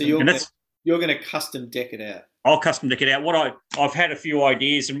 Okay, so you're going to custom deck it out. I'll custom deck it out. I've had a few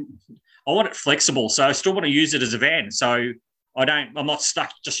ideas, and I want it flexible, so I still want to use it as a van. So I'm not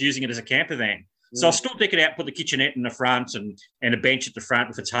stuck just using it as a camper van. So I'll still deck it out, put the kitchenette in the front and a bench at the front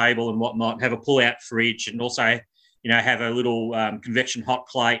with a table and whatnot, have a pull-out fridge and also, have a little convection hot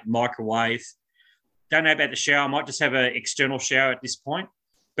plate, microwave. Don't know about the shower. I might just have an external shower at this point.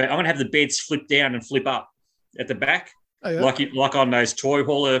 But I'm going to have the beds flip down and flip up at the back, like on those toy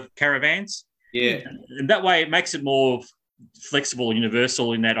hauler caravans. Yeah. And that way it makes it more flexible and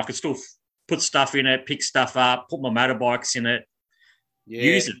universal in that I can still put stuff in it, pick stuff up, put my motorbikes in it,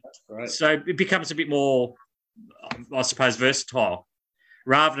 use it. Right. So it becomes a bit more, I suppose, versatile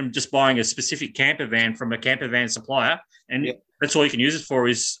rather than just buying a specific camper van from a camper van supplier. And that's all you can use it for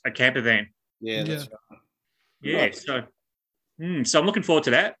is a camper van. Yeah, that's right. Yeah, Right. so I'm looking forward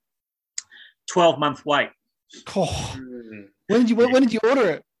to that. 12-month wait. Oh. When did you order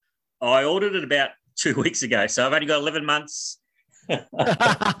it? I ordered it about 2 weeks ago, so I've only got 11 months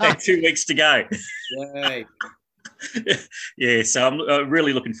and 2 weeks to go. Yay. Yeah, so I'm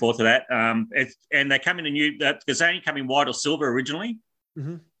really looking forward to that. And they come in a new because they only come in white or silver originally,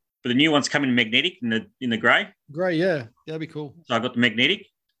 but the new ones come in magnetic in the grey. Grey, yeah, that'd be cool. So I got the magnetic.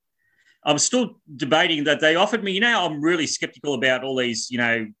 I'm still debating that they offered me. I'm really skeptical about all these,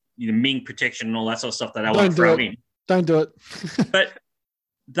 Ming protection and all that sort of stuff that I want to throw in. Don't do it. But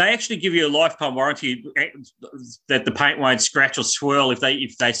they actually give you a lifetime warranty that the paint won't scratch or swirl if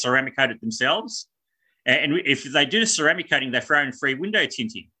they ceramic coat it themselves. And if they do the ceramic coating, they throw in free window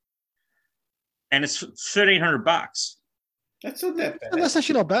tinting, and it's $1,300. That's not that bad. That's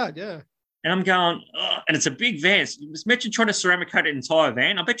actually not bad, yeah. And I'm going, and it's a big van. Imagine trying to ceramic coat an entire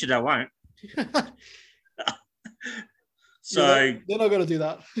van. I bet you they won't. So they're not going to do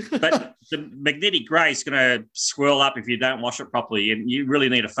that. But the magnetic grey is going to swirl up if you don't wash it properly, and you really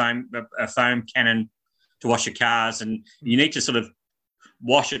need a foam cannon to wash your cars, and you need to sort of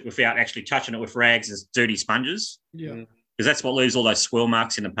wash it without actually touching it with rags and dirty sponges. Yeah, because that's what leaves all those swirl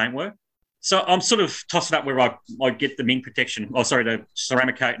marks in the paintwork. So I'm sort of tossing up where I get the Ming protection. The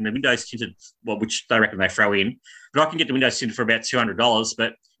ceramic coat and the windows tinted, which they reckon they throw in. But I can get the windows tinted for about $200.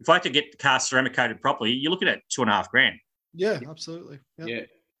 But if I had to get the car ceramic coated properly, you're looking at $2,500. Yeah, absolutely. Yeah.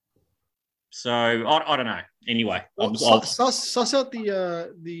 So I don't know. Anyway, suss out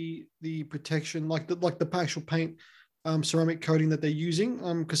the protection, like the actual paint, ceramic coating that they're using.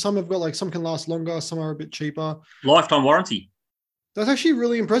 Because some have got some can last longer, some are a bit cheaper. Lifetime warranty. That's actually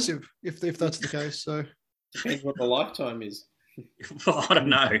really impressive if that's the case. So depends what the lifetime is. I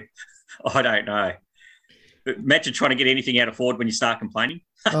don't know. But imagine trying to get anything out of Ford when you start complaining.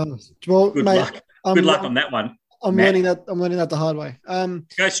 Well, Good mate, luck. Good luck on that one. I'm learning that the hard way.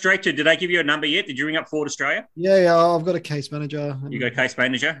 Go straight to. Did they give you a number yet? Did you ring up Ford Australia? Yeah. I've got a case manager. You got a case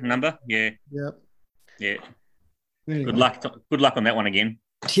manager number? Yeah. Yep. Yeah. Anyway. Good luck. Good luck on that one again.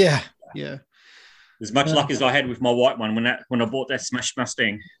 Yeah. As much luck as I had with my white one when I bought that Smash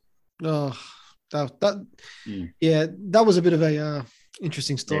Mustang. Oh, that was a bit of a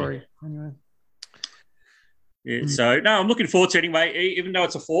interesting story. Yeah. Anyway. Yeah. So no, I'm looking forward to it anyway. Even though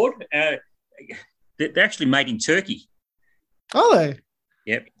it's a Ford, they're actually made in Turkey. Are they?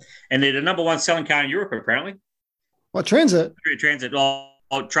 Yep. And they're the number one selling car in Europe apparently. What, Transit? Transit,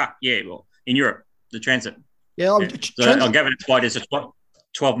 truck, yeah. Well, in Europe, the Transit. Yeah. So I'll give it a wait as a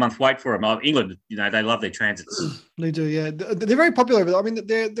 12-month wait for them. England, they love their Transits. They do, yeah. They're very popular. I mean,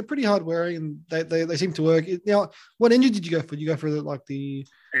 they're pretty hard wearing, and they seem to work. Now, what engine did you go for? Did you go for the?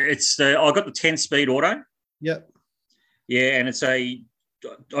 It's I got the 10-speed auto. Yep. Yeah, and it's I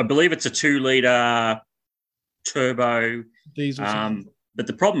believe it's a 2-liter turbo diesel. But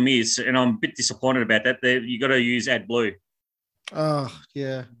the problem is, and I'm a bit disappointed about that, you got to use AdBlue. Oh,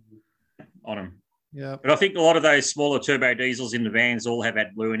 yeah. On them. Yeah. But I think a lot of those smaller turbo diesels in the vans all have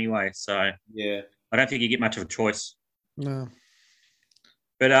AdBlue anyway. So yeah, I don't think you get much of a choice. No.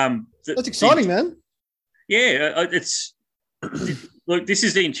 But that's exciting, man. Yeah, look. This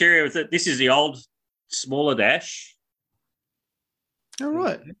is the interior. This is the old smaller dash. All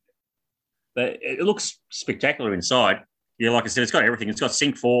right. But it looks spectacular inside. Yeah, like I said, it's got everything. It's got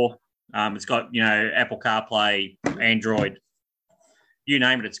Sync 4. It's got Apple CarPlay, Android. You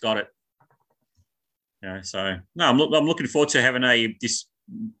name it, it's got it. So no, I'm looking forward to having this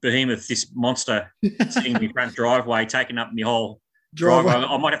behemoth, this monster sitting in the front driveway, taking up my whole driveway.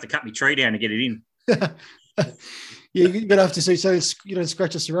 I might have to cut my tree down to get it in. Yeah, you're gonna have to see so you don't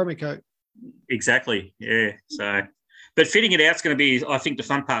scratch a ceramic coat. Exactly. Yeah. So, but fitting it out is going to be, I think, the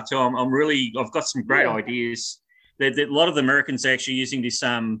fun part too. I've got some great ideas. A lot of the Americans are actually using this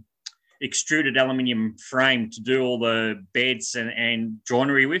extruded aluminium frame to do all the beds and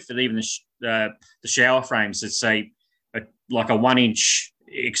joinery with, and even the shower frames. It's like a 1-inch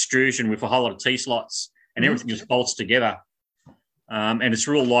extrusion with a whole lot of T-slots, and everything just bolts together. and it's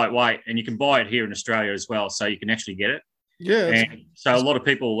real lightweight, and you can buy it here in Australia as well, so you can actually get it. Yeah. And so a lot of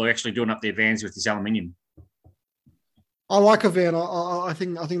people are actually doing up their vans with this aluminium. I like a van. I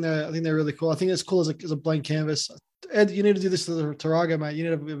think they're really cool. I think it's cool as a blank canvas. Ed, you need to do this to the Tarago, mate. You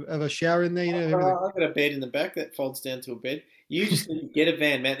need to have a shower in there. You need to have I've got a bed in the back that folds down to a bed. You just need to get a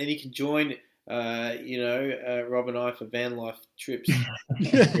van, Matt, then you can join, Rob and I for van life trips.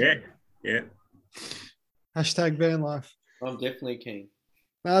 Yeah. Hashtag van life. I'm definitely keen.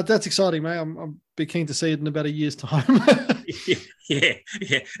 That's exciting, mate. I'm be keen to see it in about a year's time. yeah.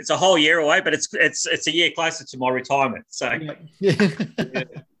 It's a whole year away, but it's a year closer to my retirement. So yeah.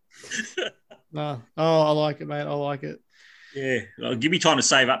 I like it, mate. I like it. Yeah, well, give me time to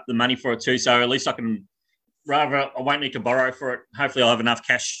save up the money for it too. So at least I won't need to borrow for it. Hopefully, I'll have enough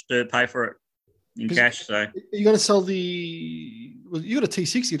cash to pay for it in cash. So you got to sell you got a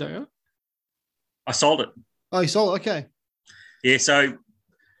T60, don't you? I sold it. Oh, you sold it. Okay. Yeah. So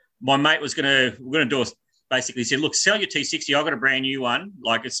my mate we're going to do basically said, look, sell your T60. I got a brand new one.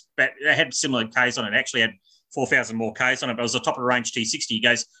 Like it had similar Ks on it. It actually had 4,000 more Ks on it, but it was a top of the range T60. He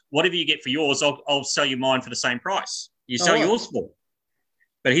goes, whatever you get for yours, I'll sell you mine for the same price. You sell yours for.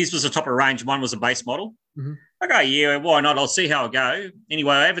 But his was a top of the range. Mine was a base model. Mm-hmm. I go, yeah, why not? I'll see how I go.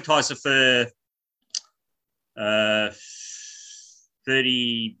 Anyway, I advertised it for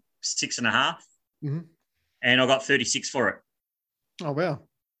 36 and a half. Mm-hmm. And I got 36 for it. Oh, wow.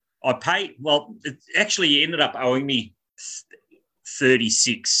 I paid, it actually ended up owing me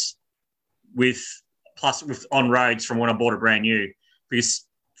 36 with on roads from when I bought it brand new, because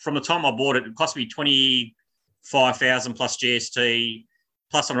from the time I bought it, it cost me 25,000 plus GST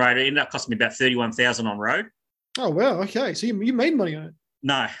plus on road. It ended up costing me about 31,000 on road. Oh wow, okay. So you made money on it?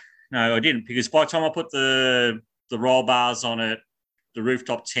 No, I didn't, because by the time I put the roll bars on it, the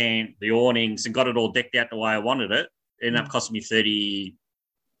rooftop tent, the awnings, and got it all decked out the way I wanted it, it ended up costing me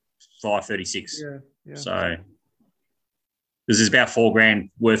 35, 36. Yeah. So because there's about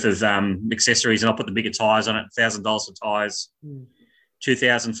 $4,000 worth of accessories, and I'll put the bigger tires on it, $1,000 for tires,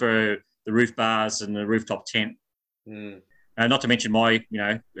 $2,000 for the roof bars and the rooftop tent. Not to mention my,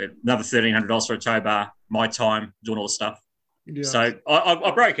 another $1,300 for a tow bar, my time doing all the stuff. Yeah. So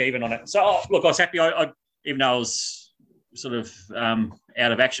I broke even on it. So look, I was happy. I even though I was sort of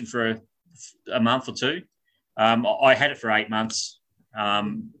out of action for a month or two, I had it for 8 months.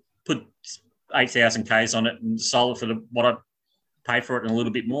 Put 8,000 Ks on it and sold it for what I paid for it and a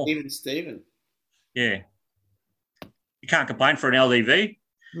little bit more. Even Steven. Yeah. You can't complain for an LDV.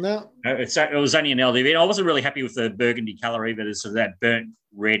 No. It was only an LDV. I wasn't really happy with the burgundy colour either. It's sort of that burnt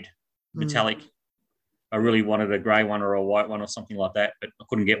red metallic. I really wanted a grey one or a white one or something like that, but I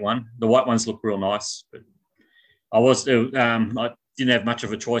couldn't get one. The white ones look real nice, but I didn't have much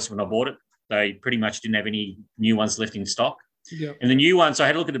of a choice when I bought it. They pretty much didn't have any new ones left in stock. Yeah. And the new ones, I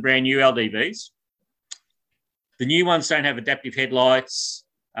had a look at the brand new LDVs. The new ones don't have adaptive headlights.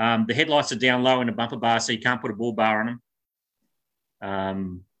 The headlights are down low in the bumper bar, so you can't put a bull bar on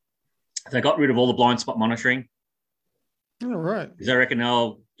them. They got rid of all the blind spot monitoring. All right. Because I reckon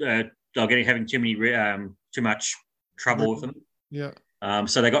they'll having too much trouble with them. Yeah.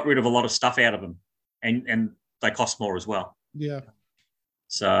 So they got rid of a lot of stuff out of them, and they cost more as well. Yeah.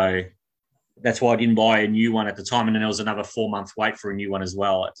 So that's why I didn't buy a new one at the time, and then there was another 4-month wait for a new one as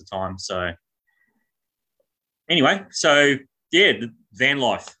well at the time. So anyway, the van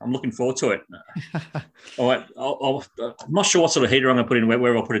life. I'm looking forward to it. I'm not sure what sort of heater I'm going to put in,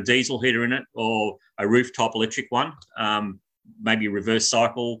 whether I'll put a diesel heater in it or a rooftop electric one, maybe a reverse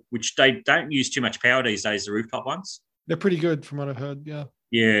cycle, which they don't use too much power these days, the rooftop ones. They're pretty good from what I've heard, yeah.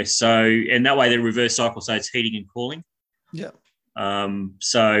 Yeah, so, and that way they're reverse cycle, so it's heating and cooling. Yeah.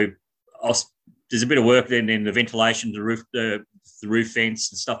 So there's a bit of work then in the ventilation, the roof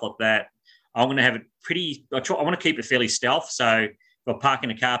vents and stuff like that. I'm going to have it I want to keep it fairly stealth. So if I park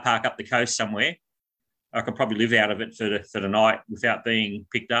in a car park up the coast somewhere, I could probably live out of it for the night without being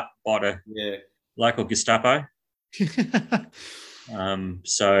picked up by the local Gestapo.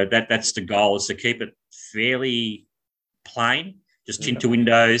 So that's the goal, is to keep it fairly plain, just tint to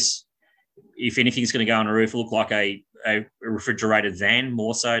windows. If anything's going to go on a roof, it'll look like a refrigerated van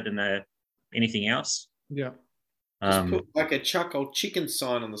more so than anything else. Yeah. Just put like a Chuck old chicken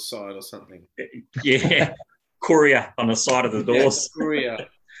sign on the side or something. Yeah. Courier on the side of the doors.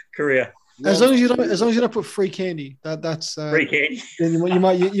 Courier. As long as you don't put free candy, that's free candy. Then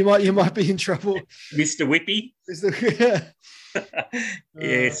you might be in trouble. Mr. Whippy.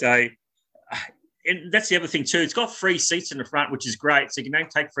 Yeah. So, and that's the other thing too. It's got free seats in the front, which is great. So you can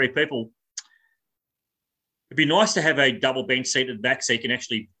take 3 people. It'd be nice to have a double bench seat at the back so you can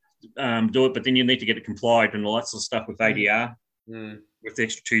actually do it, but then you need to get it complied and all that sort of stuff with ADR. with the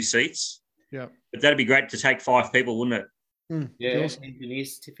extra 2 seats. Yeah. But that'd be great to take 5 people, wouldn't it? Yeah, Awesome. engineer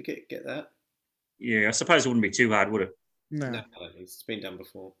certificate, get that. Yeah, I suppose it wouldn't be too hard, would it? No. No, it's been done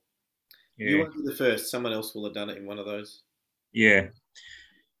before. Yeah. You won't be the first. Someone else will have done it in one of those. Yeah.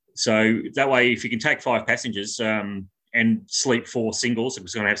 So that way, if you can take 5 passengers and sleep 4 singles,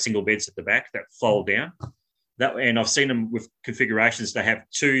 it's going to have single beds at the back that fold down. And I've seen them with configurations to have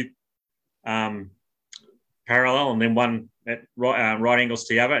 2 parallel and then one at right angles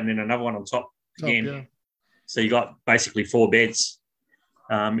to the other, and then another one on top again. Yeah. So you got basically 4 beds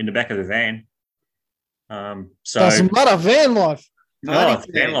in the back of the van. So That's a lot of van life. it's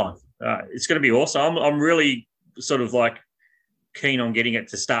van life. It's going to be awesome. I'm really sort of like keen on getting it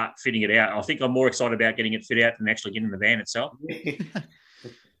to start fitting it out. I think I'm more excited about getting it fit out than actually getting the van itself.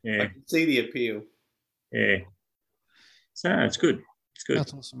 Yeah. I can see the appeal. Yeah. So it's good. It's good.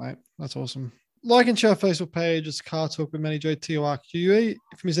 That's awesome, mate. That's awesome. Like and share our Facebook page. It's Car Talk with Manny J, TORQE. If you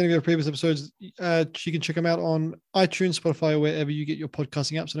missed any of our previous episodes, you can check them out on iTunes, Spotify, or wherever you get your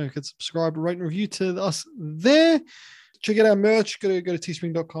podcasting apps. So don't forget to subscribe, rate, and review to us there. Check out our merch. Go to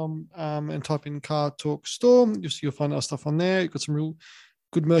teespring.com and type in Car Talk Store. You'll find our stuff on there. You've got some real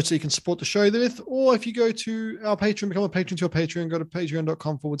good merch that you can support the show with. Or if you go to our Patreon, become a patron to our Patreon, go to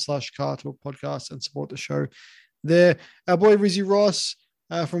patreon.com/Car Talk Podcast and support the show there. Our boy Rizzy Ross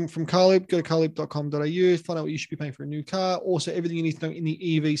from Carloop, go to carloop.com.au, find out what you should be paying for a new car. Also, everything you need to know in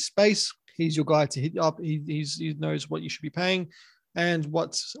the EV space. He's your guy to hit up. He knows what you should be paying and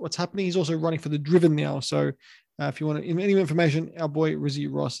what's happening. He's also running for the Driven now. So if you want any information, our boy Rizzy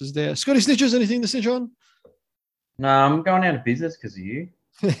Ross is there. Scotty Snitches, anything to snitch on? No, I'm going out of business because of you.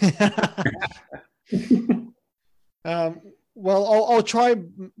 Well, I'll try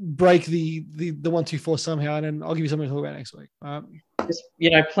break the 124 somehow, and then I'll give you something to talk about next week. Just,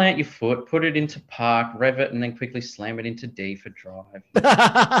 plant your foot, put it into park, rev it, and then quickly slam it into D for drive.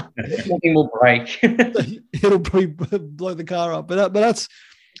 Nothing will break. It'll probably blow the car up, but that's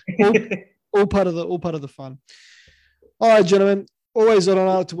all part of the fun. All right, gentlemen. Always an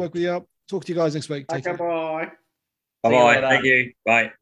honor to work with you. Talk to you guys next week. Take care. Bye. Bye-bye. Thank you. Bye.